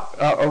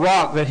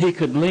rock that he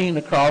could lean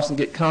across and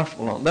get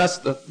comfortable on. That's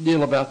the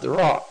deal about the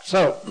rock.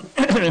 So,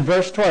 in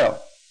verse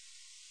 12.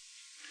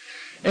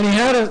 And he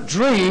had a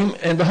dream,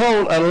 and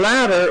behold, a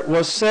ladder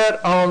was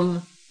set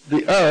on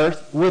the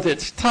earth with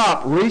its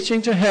top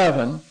reaching to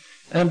heaven.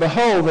 And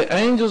behold, the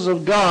angels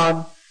of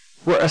God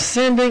were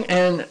ascending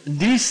and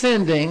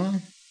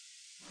descending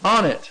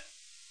on it.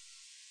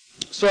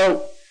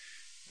 So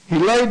he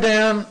lay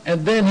down,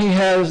 and then he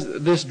has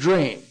this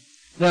dream.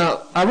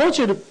 Now, I want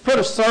you to put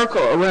a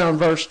circle around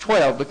verse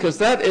 12, because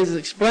that is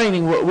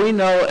explaining what we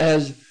know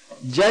as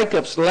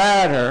Jacob's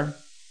ladder,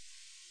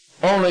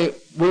 only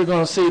we're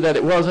going to see that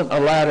it wasn't a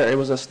ladder, it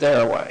was a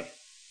stairway.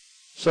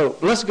 So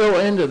let's go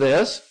into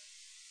this.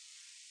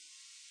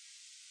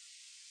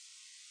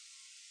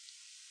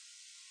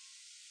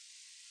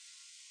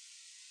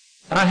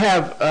 I'm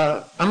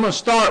going to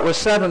start with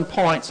 7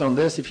 points on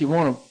this if you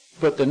want to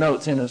put the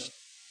notes in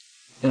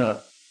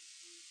a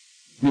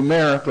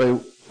numerically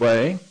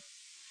way.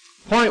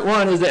 Point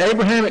 1 is the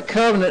Abrahamic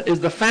covenant is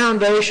the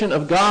foundation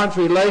of God's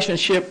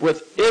relationship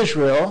with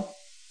Israel,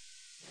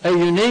 a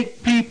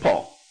unique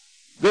people.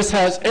 This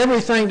has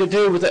everything to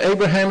do with the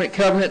Abrahamic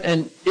covenant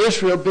and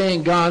Israel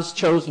being God's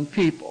chosen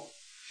people.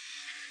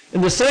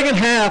 In the second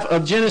half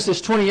of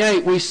Genesis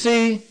 28, we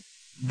see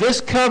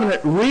this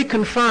covenant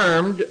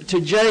reconfirmed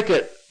to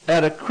Jacob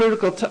at a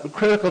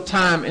critical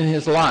time in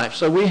his life.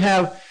 So we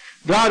have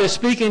God is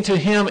speaking to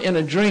him in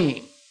a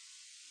dream.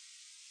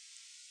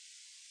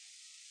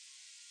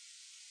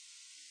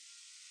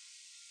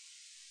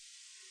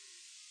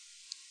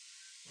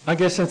 I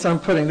guess since I'm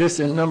putting this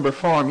in number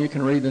form, you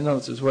can read the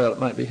notes as well. It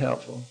might be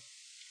helpful.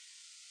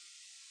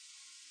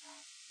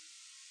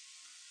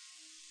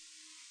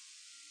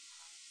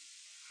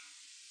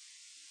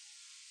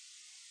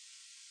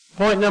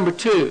 Point number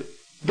 2.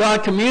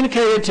 God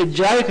communicated to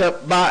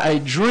Jacob by a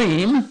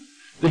dream.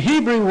 The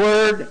Hebrew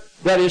word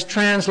that is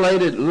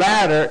translated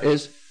ladder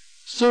is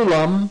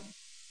sulam,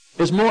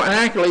 is more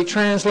accurately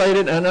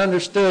translated and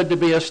understood to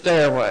be a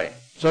stairway.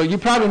 So you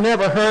probably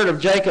never heard of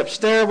Jacob's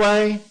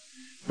stairway,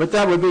 but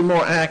that would be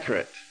more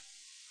accurate.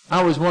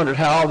 I always wondered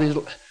how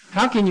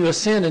can you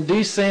ascend and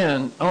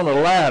descend on a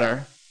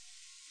ladder,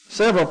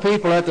 several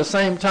people at the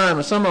same time,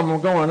 and some of them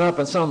are going up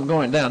and some of them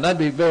going down. That'd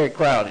be very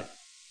crowded.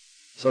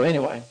 So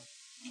anyway,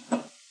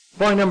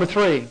 point number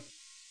 3.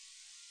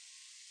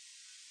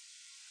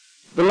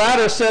 The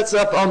ladder sets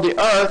up on the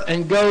earth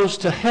and goes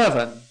to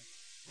heaven.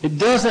 It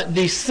doesn't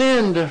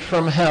descend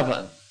from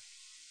heaven.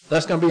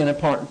 That's going to be an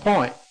important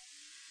point.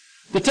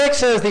 The text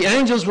says the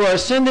angels were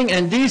ascending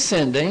and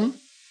descending.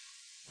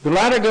 The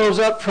ladder goes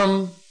up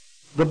from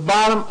the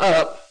bottom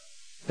up,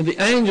 and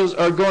the angels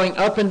are going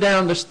up and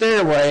down the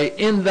stairway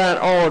in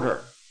that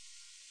order.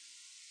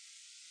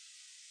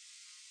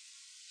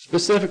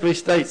 Specifically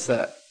states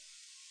that.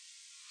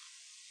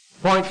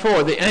 Point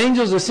 4, the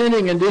angels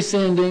ascending and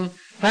descending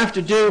have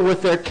to do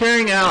with their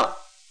carrying out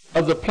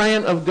of the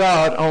plan of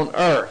God on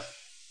earth.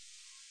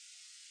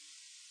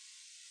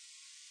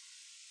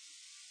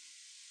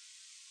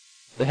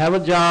 They have a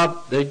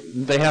job,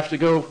 they have to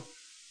go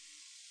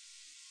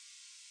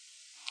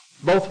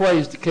both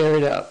ways to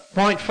carry it out.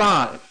 Point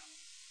 5.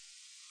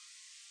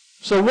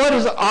 So what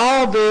is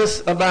all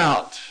this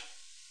about?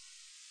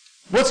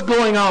 What's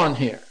going on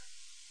here?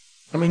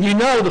 I mean, you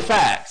know the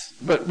facts,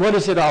 but what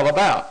is it all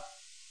about?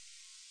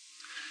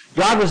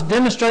 God was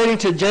demonstrating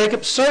to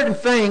Jacob certain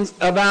things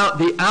about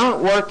the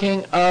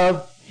outworking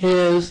of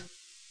his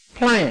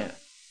plan.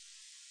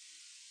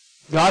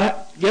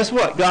 Guess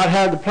what? God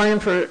had the plan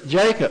for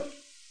Jacob.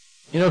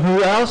 You know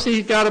who else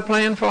he's got a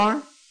plan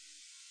for?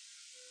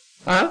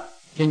 Huh?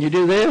 Can you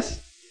do this?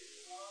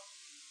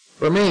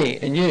 For me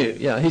and you.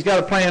 Yeah, he's got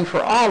a plan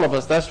for all of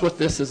us. That's what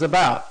this is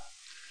about.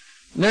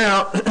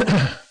 Now,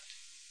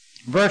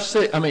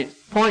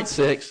 point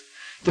 6.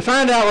 To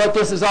find out what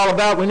this is all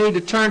about, we need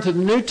to turn to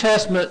the New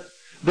Testament.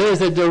 There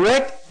is a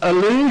direct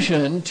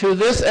allusion to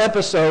this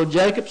episode,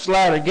 Jacob's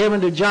ladder, given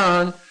to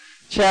John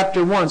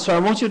chapter 1. So I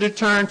want you to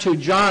turn to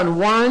John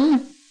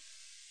 1,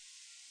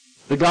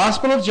 the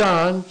Gospel of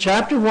John,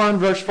 chapter 1,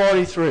 verse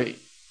 43.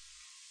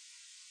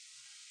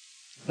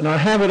 And I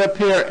have it up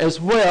here as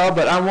well,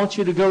 but I want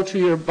you to go to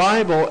your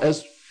Bible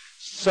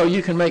so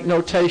you can make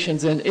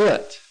notations in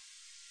it.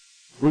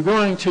 We're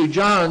going to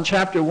John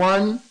chapter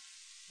 1,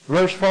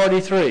 verse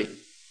 43.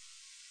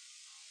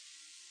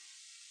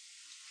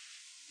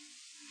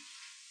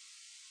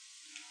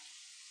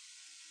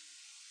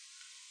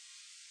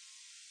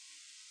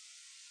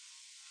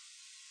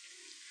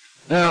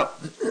 Now,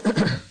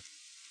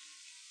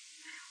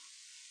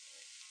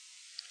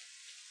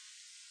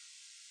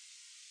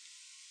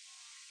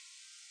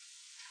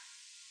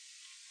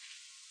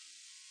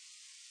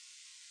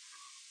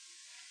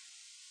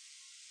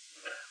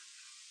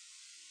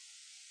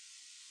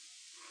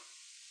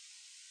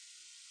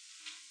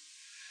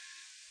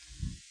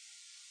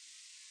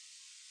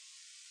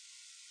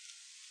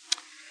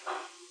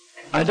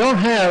 I don't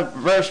have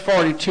verse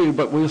 42,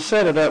 but we'll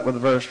set it up with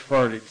verse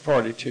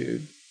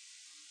 42.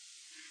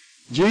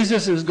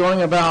 Jesus is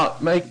going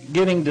about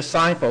getting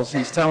disciples.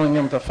 He's telling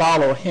them to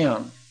follow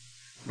him.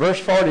 Verse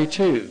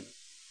 42.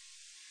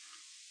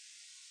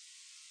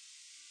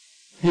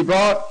 He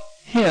brought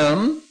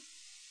him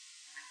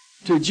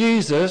to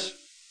Jesus,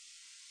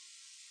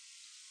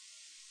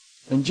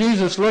 and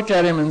Jesus looked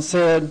at him and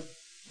said,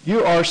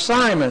 "You are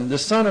Simon, the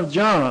son of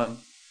John.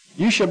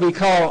 You shall be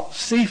called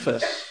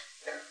Cephas."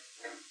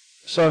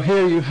 So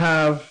here you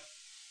have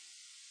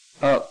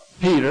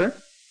Peter.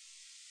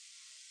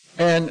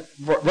 And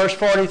verse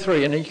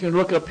 43, and you can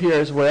look up here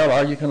as well,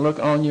 or you can look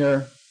on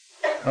your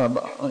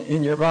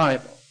in your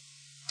Bible.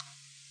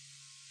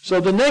 So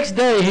the next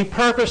day he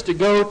purposed to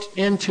go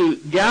into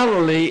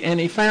Galilee, and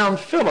he found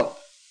Philip.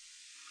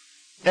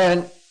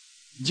 And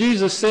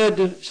Jesus said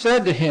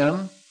to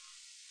him,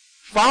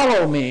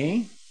 "Follow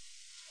me."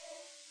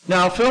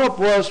 Now Philip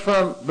was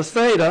from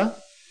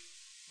Bethsaida,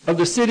 of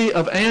the city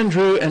of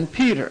Andrew and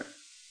Peter.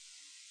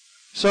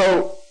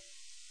 So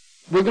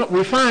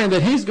we find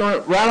that he's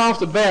going, right off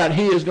the bat,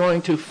 he is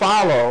going to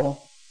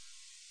follow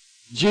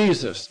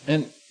Jesus.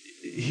 And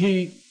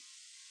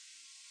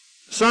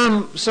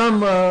some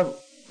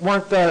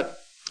weren't that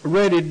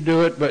ready to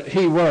do it, but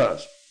he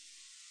was.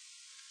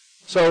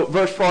 So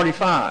verse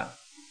 45.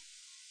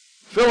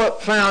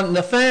 Philip found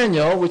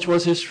Nathanael, which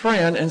was his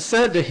friend, and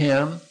said to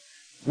him,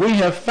 "We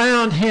have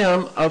found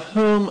him of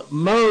whom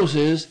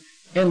Moses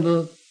in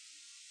the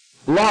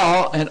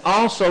law and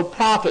also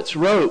prophets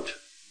wrote,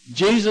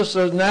 Jesus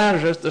of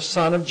Nazareth, the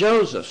son of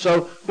Joseph."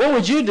 So what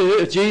would you do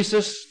if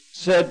Jesus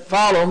said,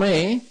 "Follow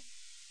me,"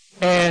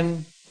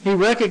 and he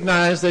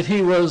recognized that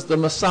he was the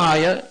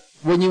Messiah?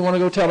 Wouldn't you want to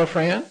go tell a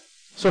friend?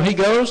 So he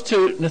goes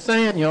to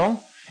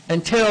Nathanael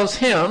and tells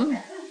him,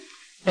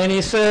 and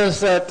he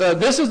says that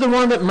this is the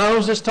one that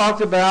Moses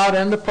talked about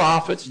and the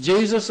prophets,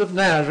 Jesus of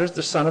Nazareth,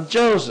 the son of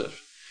Joseph.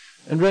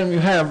 And then you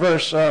have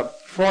verse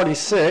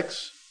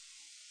 46.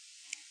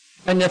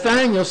 And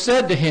Nathanael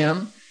said to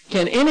him,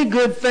 "Can any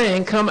good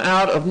thing come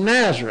out of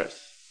Nazareth?"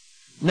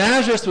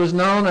 Nazareth was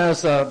known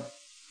as a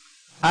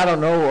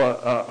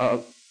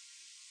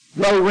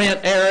low-rent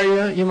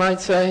area, you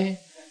might say.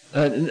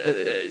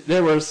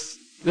 There's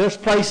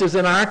places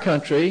in our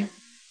country,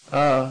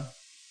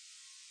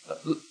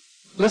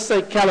 let's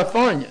say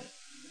California.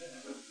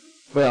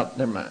 Well,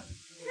 never mind.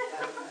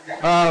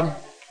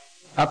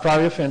 I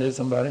probably offended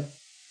somebody.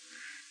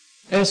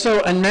 And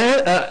so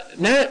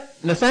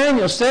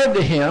Nathanael said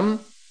to him,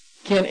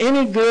 "Can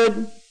any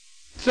good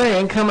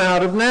thing come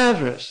out of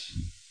Nazareth?"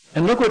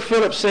 And look what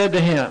Philip said to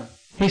him.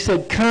 He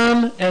said,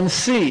 "Come and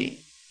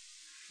see."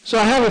 So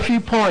I have a few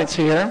points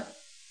here.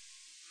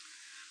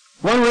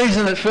 One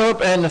reason that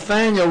Philip and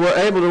Nathanael were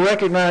able to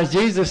recognize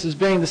Jesus as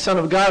being the Son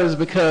of God is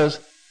because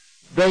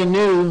they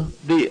knew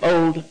the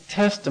Old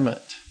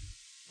Testament.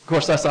 Of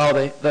course, that's all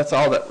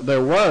that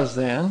there was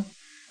then.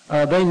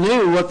 They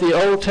knew what the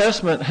Old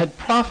Testament had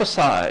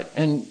prophesied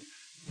and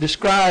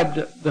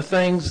described the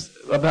things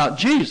about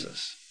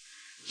Jesus.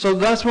 So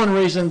that's one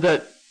reason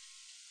that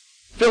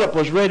Philip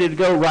was ready to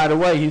go right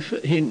away.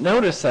 He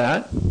noticed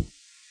that.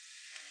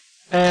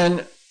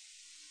 And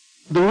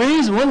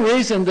one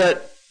reason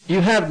that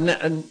you have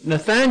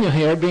Nathanael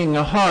here being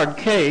a hard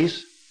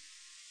case,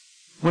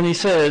 when he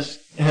says,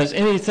 "Has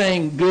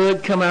anything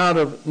good come out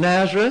of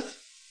Nazareth?"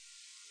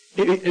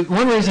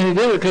 One reason he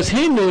did it because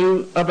he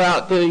knew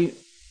about the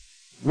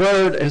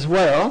word as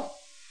well,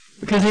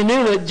 because he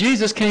knew that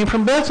Jesus came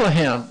from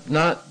Bethlehem,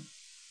 not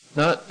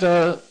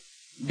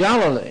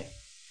Galilee.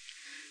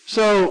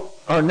 So,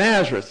 or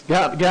Nazareth.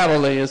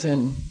 Galilee is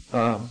in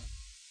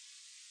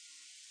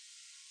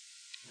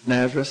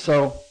Nazareth.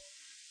 So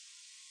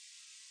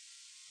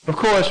Of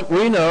course,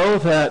 we know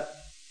that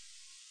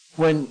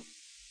when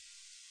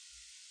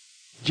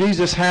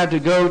Jesus had to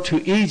go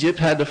to Egypt,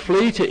 had to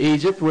flee to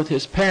Egypt with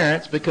his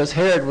parents because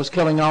Herod was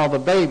killing all the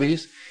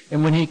babies.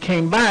 And when he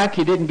came back,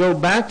 he didn't go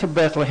back to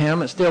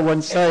Bethlehem. It still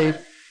wasn't saved.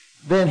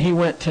 Then he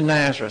went to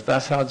Nazareth.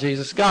 That's how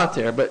Jesus got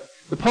there. But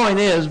the point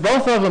is,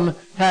 both of them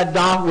had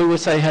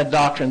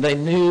doctrine. They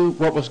knew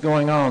what was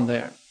going on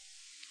there.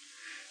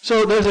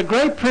 So there's a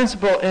great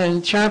principle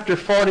in chapter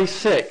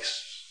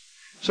 46.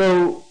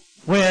 So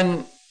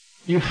when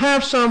you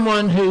have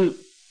someone who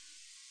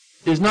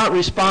is not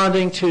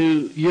responding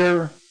to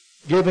your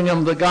giving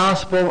them the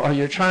gospel, or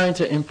you're trying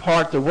to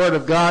impart the word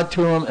of God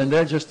to them, and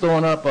they're just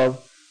throwing up a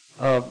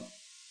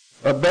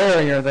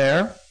barrier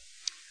there,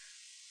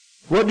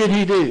 what did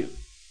he do?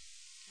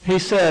 He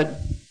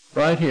said,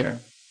 right here,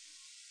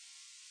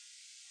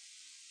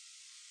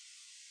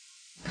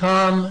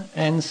 come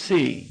and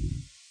see.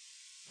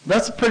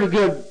 That's a pretty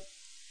good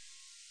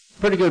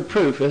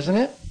proof, isn't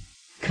it?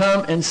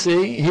 Come and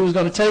see. He was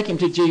going to take him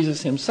to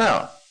Jesus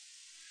himself.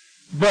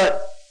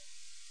 But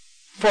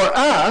for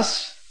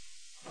us,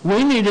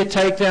 we need to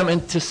take them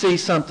and to see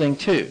something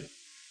too.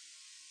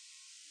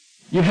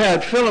 You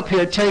had Philip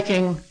here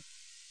taking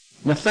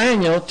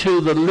Nathanael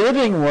to the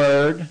living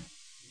word.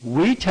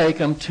 We take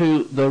them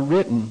to the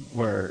written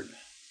word.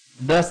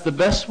 That's the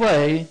best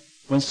way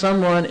when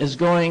someone is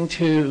going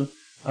to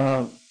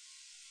be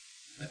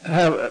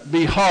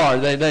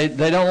hard.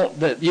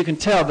 You can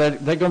tell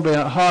that they're going to be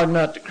a hard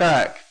nut to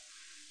crack.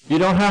 You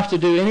don't have to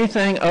do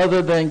anything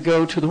other than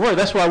go to the Word.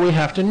 That's why we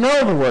have to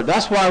know the Word.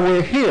 That's why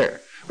we're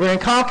here. We're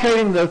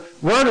inculcating the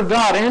Word of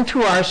God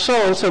into our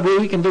souls so that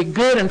we can be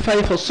good and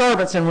faithful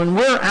servants. And when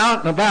we're out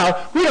and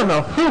about, we don't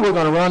know who we're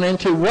going to run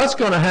into, what's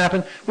going to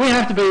happen. We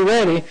have to be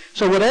ready.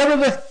 So whatever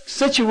the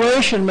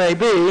situation may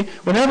be,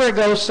 whenever it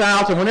goes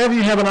south, or whenever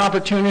you have an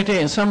opportunity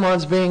and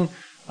someone's being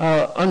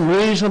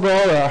unreasonable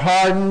or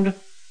hardened,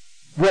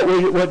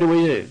 what do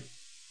we do?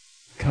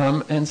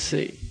 Come and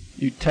see.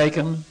 You take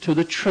them to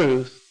the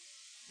truth,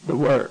 the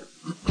Word.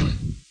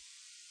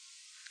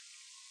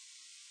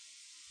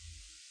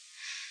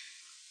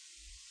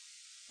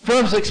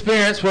 Philip's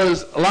experience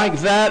was like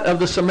that of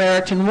the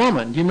Samaritan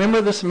woman. Do you remember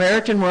the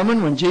Samaritan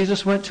woman when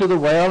Jesus went to the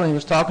well and he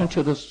was talking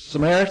to the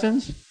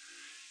Samaritans?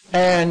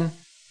 And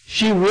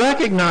she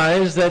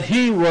recognized that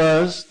he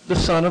was the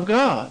Son of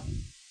God.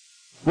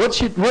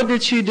 What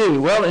did she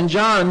do? Well, in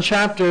John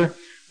chapter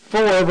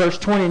 4, verse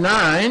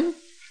 29,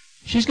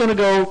 she's going to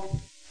go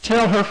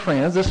tell her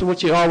friends. This is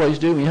what you always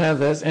do when you have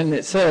this. And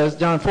it says,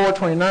 John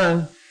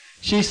 4:29,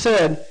 she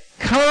said,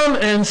 come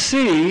and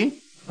see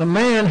the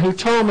man who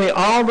told me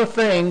all the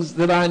things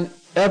that I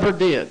ever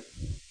did.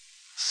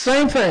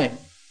 Same thing.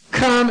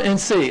 Come and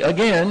see.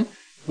 Again,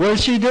 what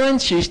is she doing?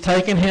 She's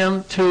taking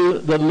him to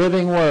the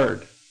living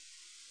Word.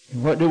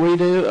 And what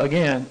do?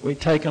 Again, we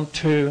take them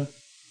to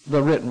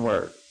the written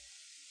Word.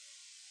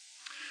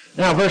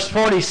 Now, verse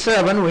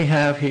 47 we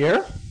have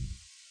here.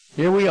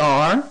 Here we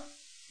are,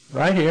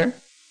 right here.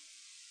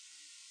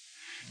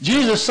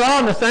 Jesus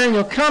saw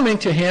Nathanael coming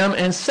to him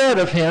and said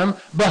of him,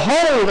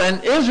 behold,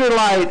 an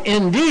Israelite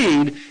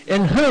indeed,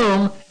 in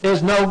whom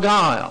is no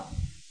guile.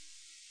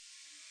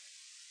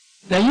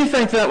 Now, you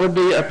think that would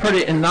be a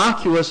pretty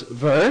innocuous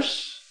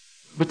verse,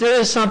 but there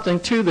is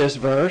something to this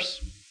verse.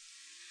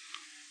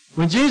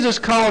 When Jesus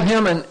called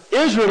him an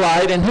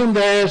Israelite in whom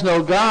there is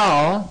no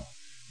guile,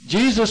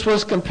 Jesus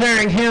was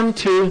comparing him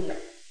to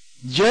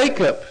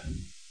Jacob,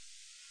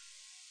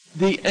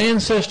 the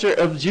ancestor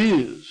of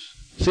Jews.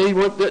 See,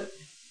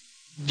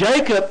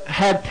 Jacob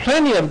had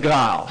plenty of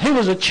guile. He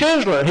was a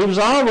chiseler. He was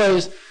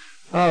always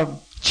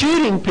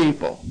cheating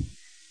people.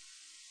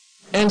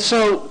 And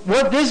so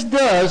what this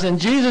does in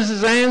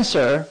Jesus'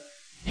 answer,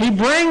 he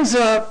brings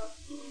up,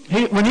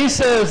 when he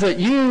says that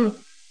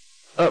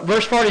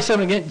verse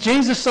 47 again,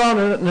 Jesus saw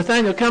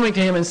Nathanael coming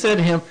to him and said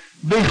to him,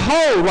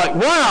 behold, like,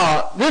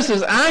 wow, this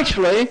is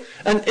actually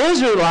an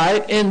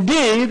Israelite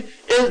indeed,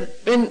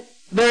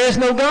 there is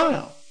no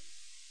guile.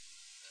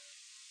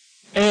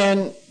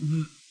 And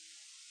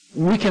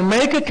we can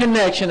make a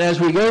connection as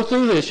we go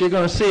through this. You're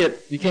going to see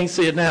it. You can't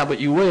see it now, but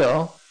you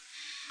will.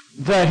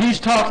 That he's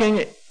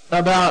talking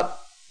about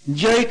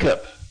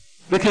Jacob.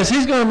 Because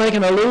he's going to make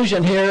an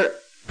allusion here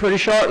pretty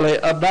shortly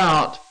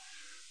about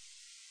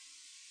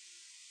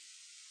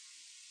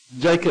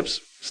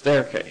Jacob's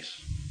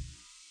staircase.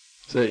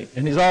 See,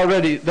 and he's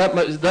already,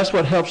 that's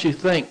what helps you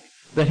think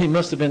that he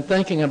must have been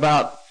thinking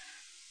about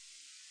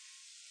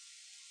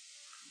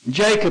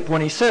Jacob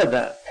when he said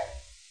that.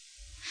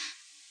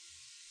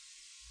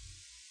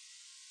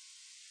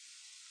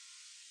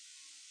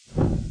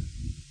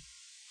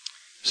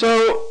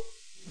 So,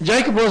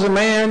 Jacob was a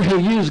man who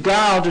used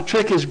guile to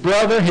trick his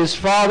brother, his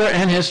father,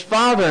 and his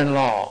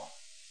father-in-law.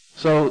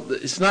 So,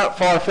 it's not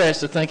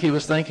far-fetched to think he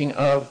was thinking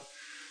of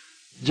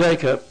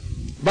Jacob.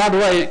 By the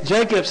way,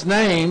 Jacob's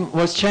name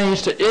was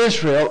changed to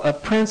Israel, a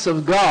prince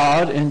of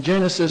God, in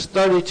Genesis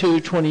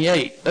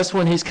 32:28. That's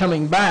when he's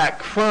coming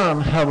back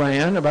from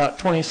Haran, about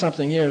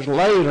 20-something years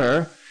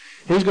later.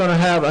 He's going to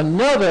have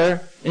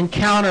another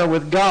encounter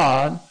with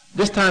God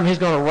This time he's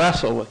going to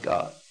wrestle with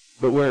God.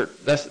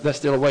 But that's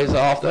still a ways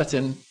off. That's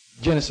in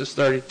Genesis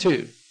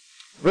 32.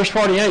 Verse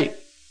 48.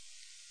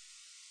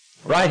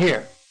 Right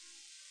here.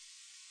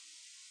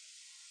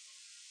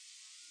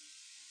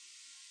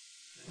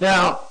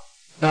 Now,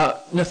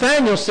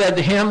 Nathanael said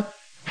to him,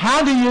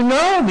 "How do you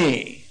know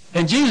me?"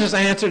 And Jesus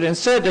answered and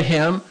said to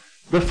him,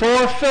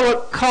 "Before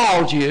Philip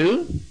called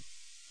you,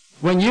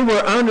 when you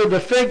were under the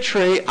fig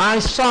tree, I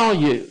saw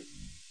you."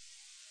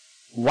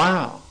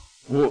 Wow.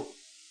 Well,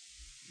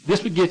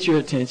 this would get your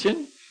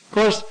attention. Of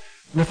course,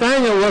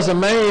 Nathanael was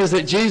amazed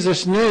that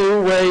Jesus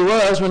knew where he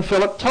was when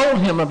Philip told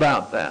him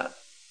about that.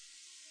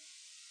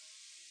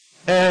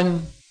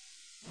 And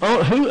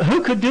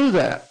who could do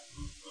that?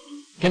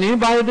 Can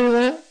anybody do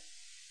that?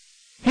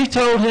 He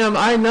told him,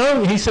 "I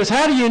know." He says,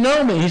 "How do you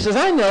know me?" He says,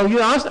 "I know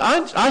you.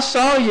 I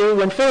saw you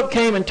when Philip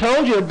came and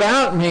told you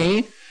about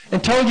me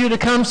and told you to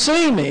come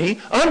see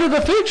me under the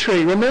fig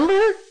tree." Remember?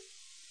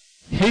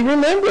 He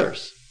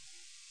remembers.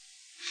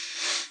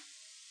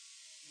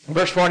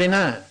 Verse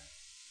 49.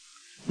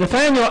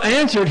 Nathanael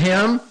answered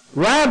him,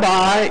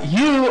 "Rabbi,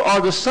 you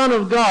are the Son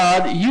of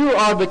God. You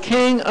are the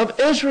King of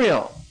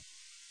Israel."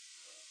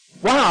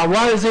 Wow,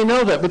 why does he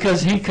know that?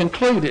 Because he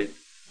concluded.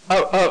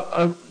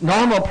 A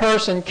normal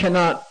person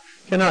cannot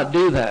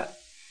do that.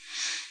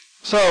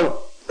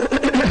 So,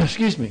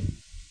 excuse me.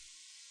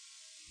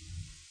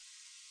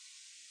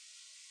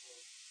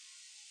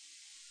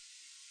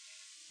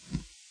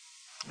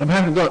 I'm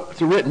having to go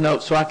through written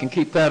notes so I can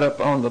keep that up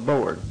on the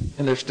board.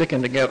 And they're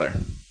sticking together.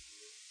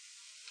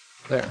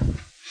 There.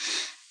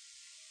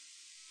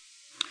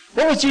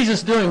 What was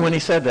Jesus doing when he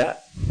said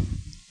that?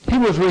 He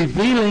was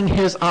revealing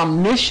his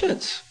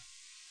omniscience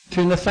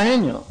to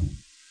Nathanael.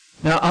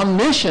 Now,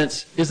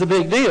 omniscience is a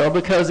big deal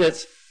because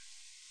it's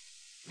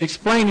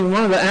explaining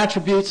one of the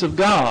attributes of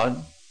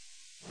God.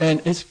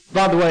 And it's,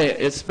 by the way,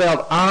 it's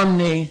spelled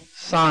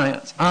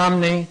omniscience.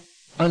 Omni,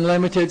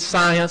 unlimited,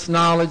 science,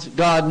 knowledge.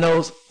 God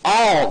knows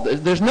all.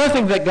 There's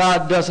nothing that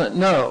God doesn't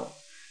know.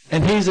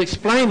 And he's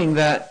explaining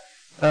that.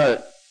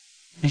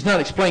 He's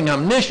not explaining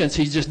omniscience.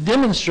 He's just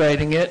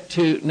demonstrating it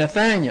to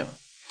Nathanael.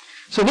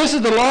 So this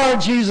is the Lord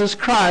Jesus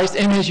Christ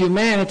in his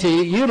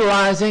humanity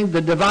utilizing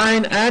the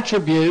divine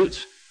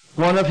attributes.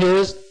 One of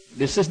his,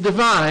 this is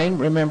divine,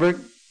 remember,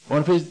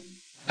 one of his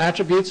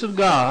attributes of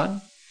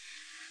God,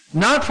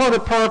 not for the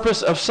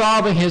purpose of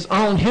solving his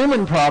own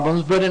human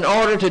problems, but in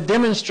order to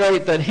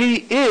demonstrate that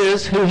he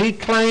is who he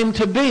claimed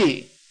to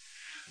be,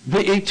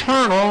 the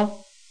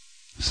eternal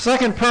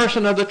second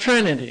person of the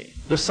Trinity,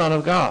 the Son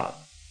of God.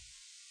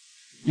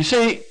 You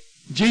see,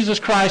 Jesus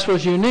Christ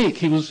was unique.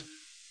 He was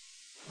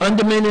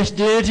undiminished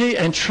deity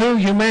and true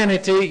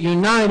humanity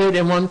united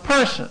in one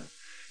person.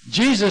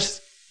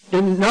 Jesus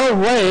in no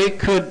way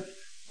could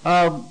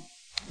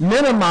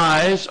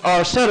minimize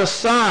or set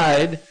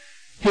aside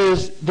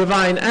his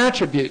divine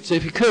attributes.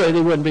 If he could, he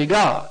wouldn't be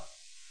God.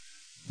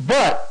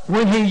 But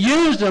when he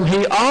used them,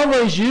 he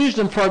always used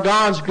them for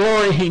God's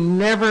glory. He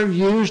never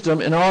used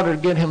them in order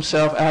to get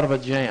himself out of a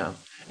jam.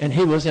 And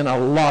he was in a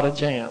lot of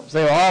jams.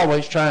 They were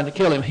always trying to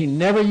kill him. He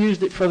never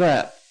used it for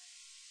that.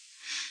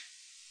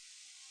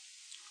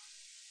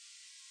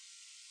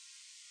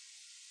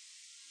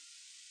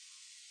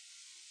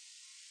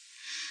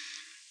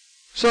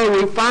 So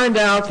we find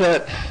out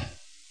that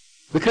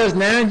because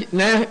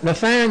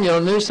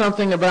Nathanael knew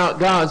something about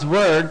God's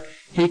Word,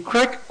 he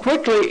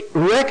quickly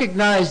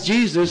recognized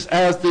Jesus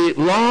as the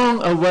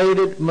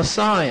long-awaited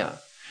Messiah.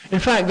 In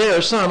fact, there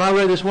are some. I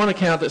read this one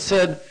account that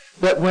said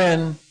that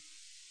when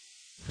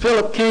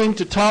Philip came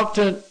to talk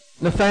to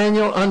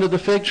Nathanael under the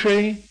fig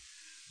tree,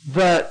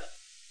 that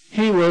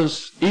he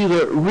was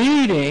either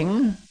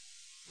reading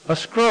a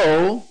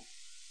scroll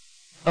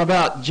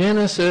about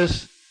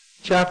Genesis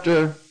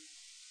chapter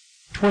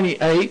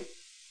 28,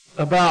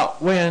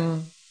 about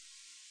when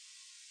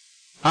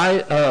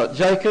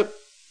Jacob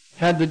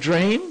had the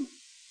dream,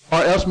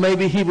 or else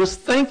maybe he was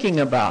thinking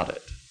about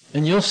it.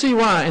 And you'll see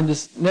why in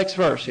this next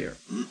verse here,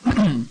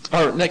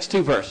 or next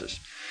two verses.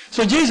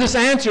 So Jesus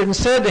answered and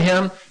said to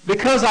him,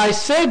 "Because I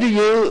said to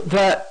you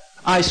that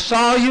I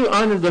saw you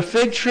under the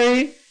fig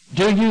tree,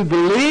 do you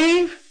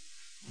believe?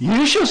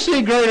 You shall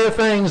see greater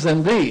things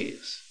than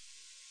these."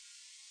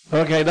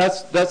 Okay,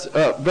 that's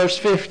verse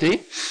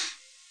 50.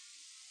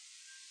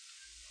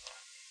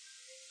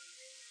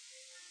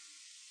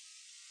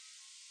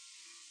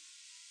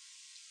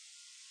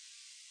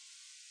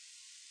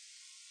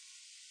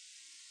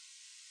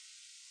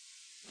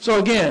 So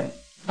again,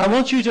 I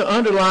want you to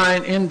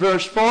underline in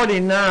verse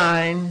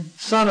 49,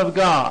 Son of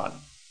God.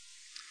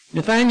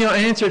 Nathanael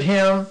answered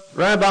him,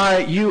 "Rabbi,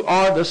 you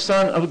are the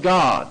Son of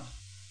God."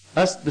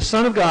 That's, the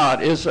Son of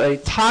God is a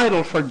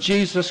title for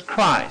Jesus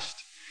Christ.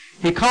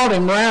 He called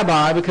him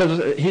Rabbi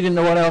because he didn't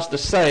know what else to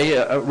say.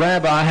 A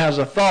rabbi has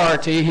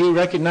authority. He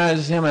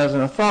recognizes him as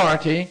an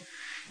authority.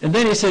 And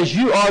then he says,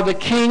 "You are the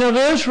King of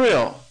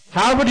Israel."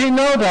 How would he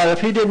know that if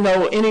he didn't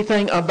know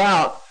anything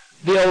about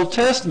the Old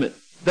Testament?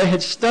 They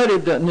had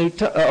studied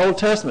the Old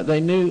Testament.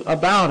 They knew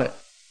about it.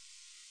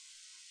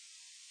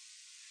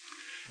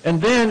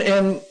 And then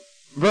in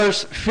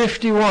verse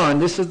 51.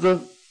 This is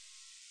the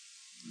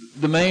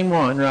main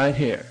one right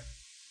here.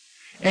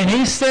 And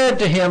he said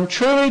to him,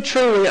 truly,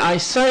 truly, I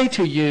say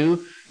to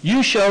you,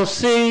 you shall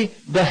see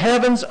the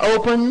heavens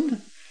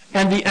opened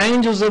and the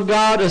angels of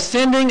God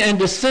ascending and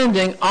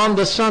descending on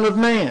the Son of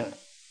Man.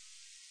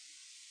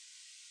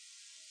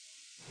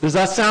 Does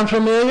that sound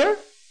familiar?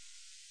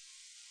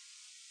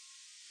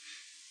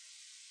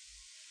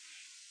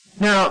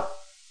 Now,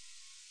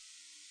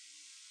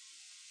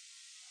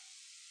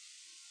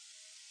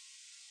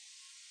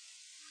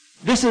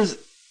 this is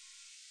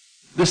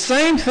the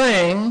same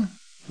thing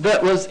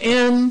that was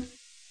in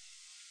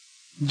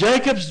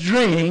Jacob's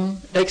dream,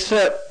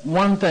 except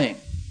one thing.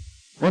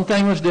 One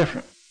thing was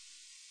different.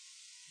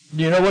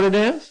 Do you know what it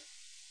is?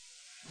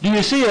 Do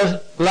you see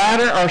a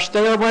ladder or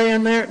stairway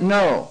in there?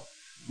 No.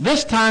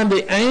 This time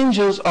the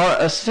angels are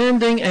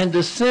ascending and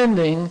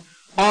descending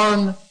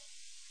on,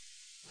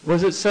 what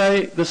does it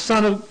say? The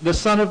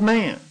Son of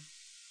Man.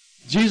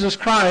 Jesus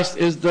Christ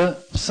is the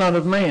Son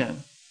of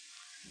Man.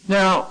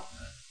 Now,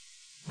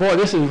 boy,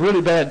 this is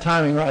really bad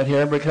timing right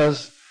here,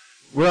 because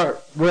we're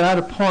at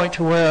a point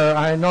to where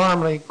I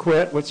normally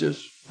quit,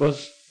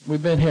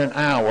 we've been here an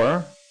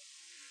hour.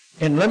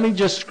 And let me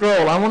just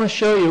scroll. I want to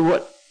show you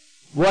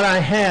what I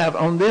have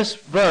on this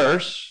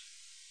verse,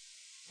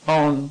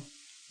 on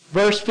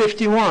verse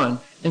 51.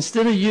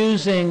 Instead of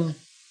using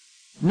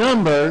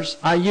numbers,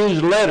 I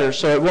use letters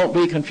so it won't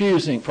be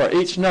confusing for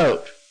each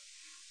note.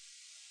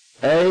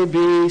 A,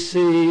 B,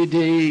 C,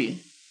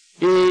 D,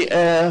 E,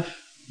 F,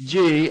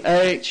 G,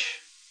 H,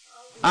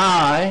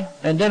 I,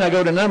 and then I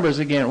go to numbers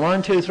again.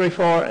 1, 2, 3,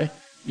 4.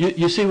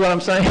 You see what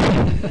I'm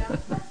saying?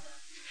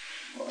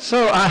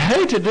 So I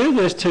hate to do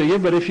this to you,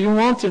 but if you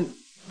want to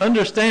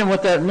understand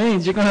what that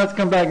means, you're going to have to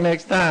come back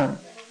next time.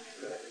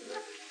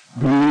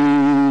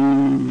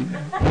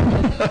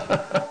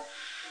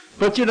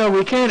 But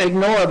we can't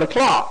ignore the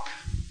clock.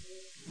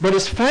 But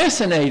it's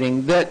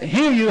fascinating that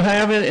here you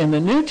have it in the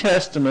New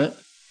Testament.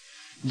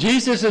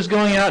 Jesus is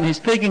going out and he's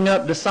picking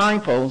up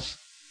disciples,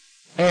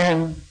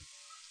 and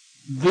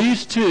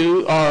these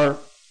two are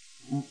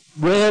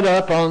read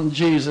up on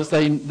Jesus.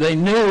 They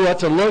knew what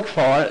to look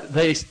for.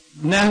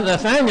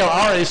 Nathanael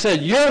already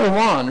said, you're the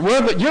one.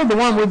 You're the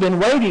one we've been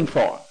waiting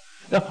for.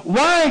 Now,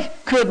 why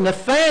could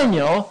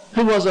Nathanael,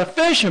 who was a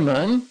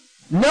fisherman,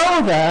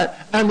 know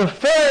that, and the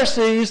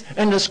Pharisees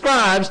and the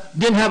scribes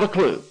didn't have a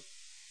clue?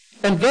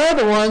 And they're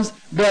the ones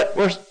that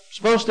were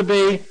supposed to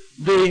be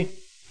the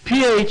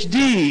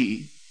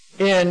PhD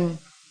in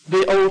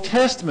the Old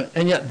Testament,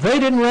 and yet they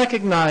didn't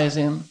recognize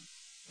him,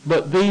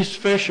 but these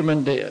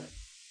fishermen did.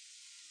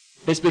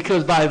 It's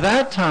because by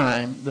that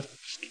time,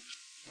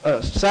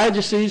 the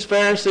Sadducees,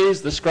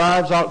 Pharisees, the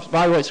scribes,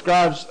 by the way,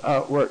 scribes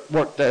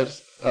worked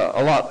as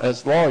a lot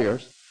as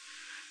lawyers,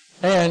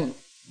 and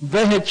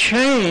they had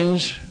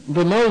changed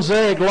the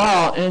Mosaic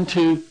law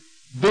into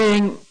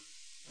being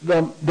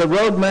the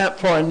roadmap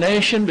for a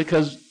nation,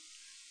 because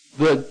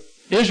the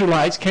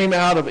Israelites came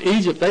out of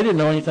Egypt. They didn't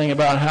know anything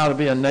about how to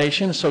be a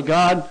nation, so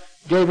God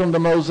gave them the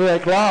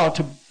Mosaic law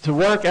to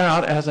work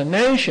out as a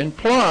nation.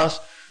 Plus,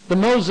 the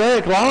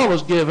Mosaic law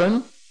was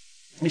given,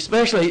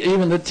 especially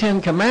even the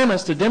Ten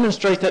Commandments, to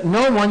demonstrate that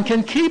no one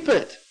can keep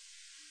it.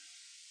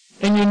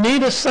 And you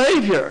need a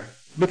Savior,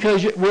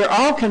 because we're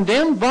all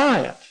condemned by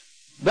it.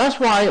 That's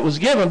why it was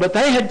given, but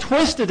they had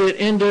twisted it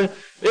into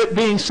it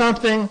being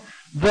something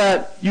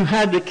that you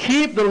had to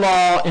keep the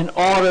law in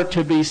order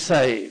to be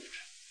saved.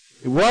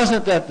 It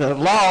wasn't that the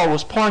law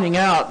was pointing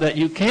out that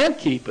you can't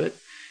keep it.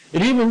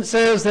 It even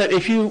says that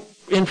if you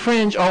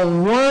infringe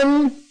on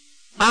one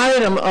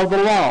item of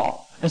the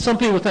law, and some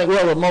people think,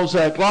 well, the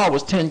Mosaic law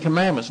was 10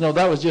 commandments. No,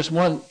 that was just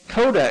one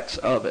codex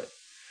of it.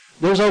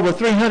 There's over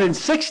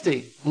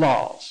 360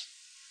 laws.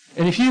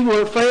 And if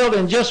you failed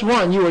in just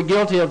one, you were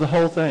guilty of the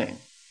whole thing.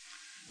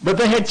 But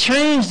they had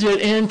changed it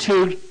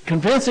into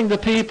convincing the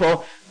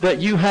people that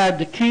you had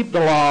to keep the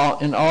law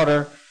in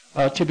order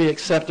to be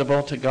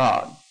acceptable to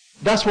God.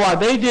 That's why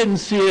they didn't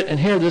see it, and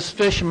here this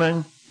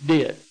fisherman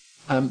did.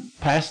 I'm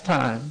past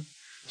time.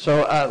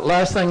 So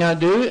last thing I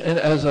do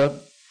as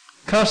a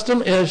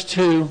custom is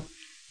to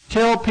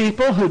tell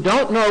people who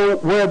don't know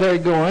where they're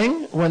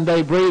going when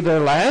they breathe their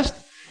last,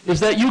 is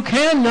that you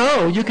can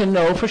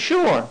know for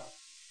sure.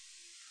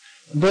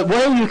 The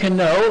way you can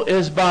know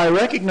is by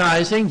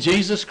recognizing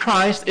Jesus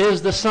Christ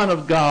is the Son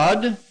of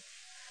God.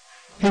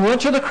 He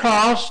went to the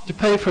cross to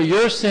pay for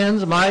your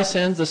sins, my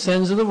sins, the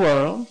sins of the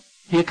world.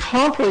 He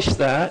accomplished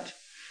that.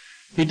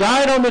 He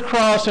died on the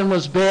cross and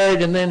was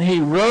buried, and then he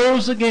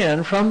rose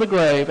again from the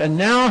grave, and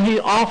now he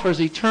offers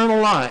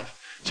eternal life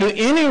to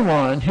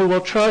anyone who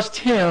will trust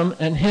him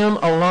and him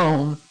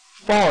alone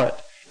for it.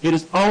 It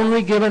is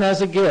only given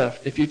as a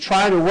gift. If you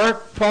try to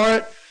work for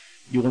it,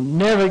 you will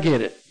never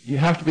get it. You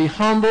have to be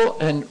humble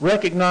and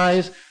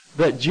recognize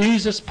that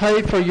Jesus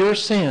paid for your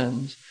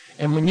sins.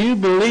 And when you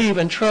believe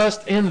and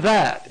trust in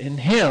that, in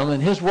him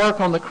and his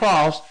work on the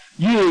cross,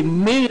 you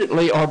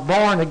immediately are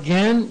born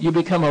again. You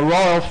become a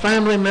royal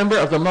family member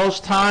of the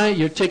Most High.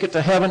 Your ticket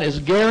to heaven is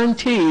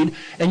guaranteed,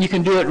 and you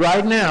can do it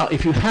right now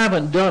if you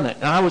haven't done it.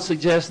 And I would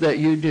suggest that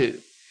you do.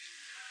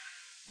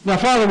 Now,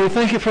 Father, we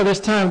thank you for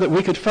this time that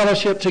we could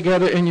fellowship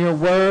together in your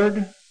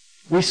word.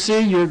 We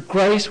see your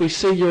grace. We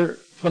see your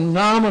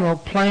phenomenal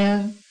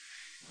plan.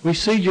 We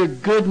see your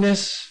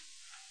goodness.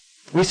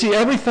 We see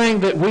everything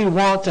that we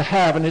want to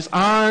have, and it's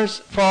ours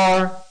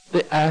for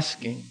the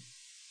asking.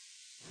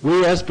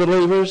 We as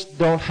believers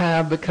don't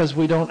have because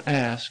we don't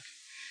ask.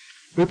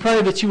 We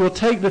pray that you will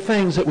take the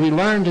things that we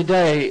learned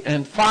today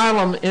and file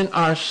them in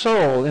our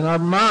soul, in our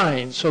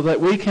mind, so that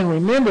we can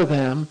remember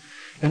them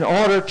in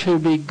order to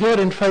be good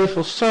and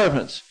faithful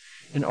servants,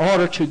 in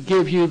order to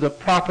give you the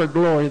proper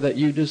glory that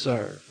you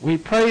deserve. We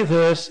pray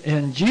this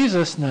in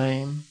Jesus'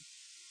 name.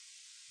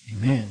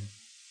 Amen.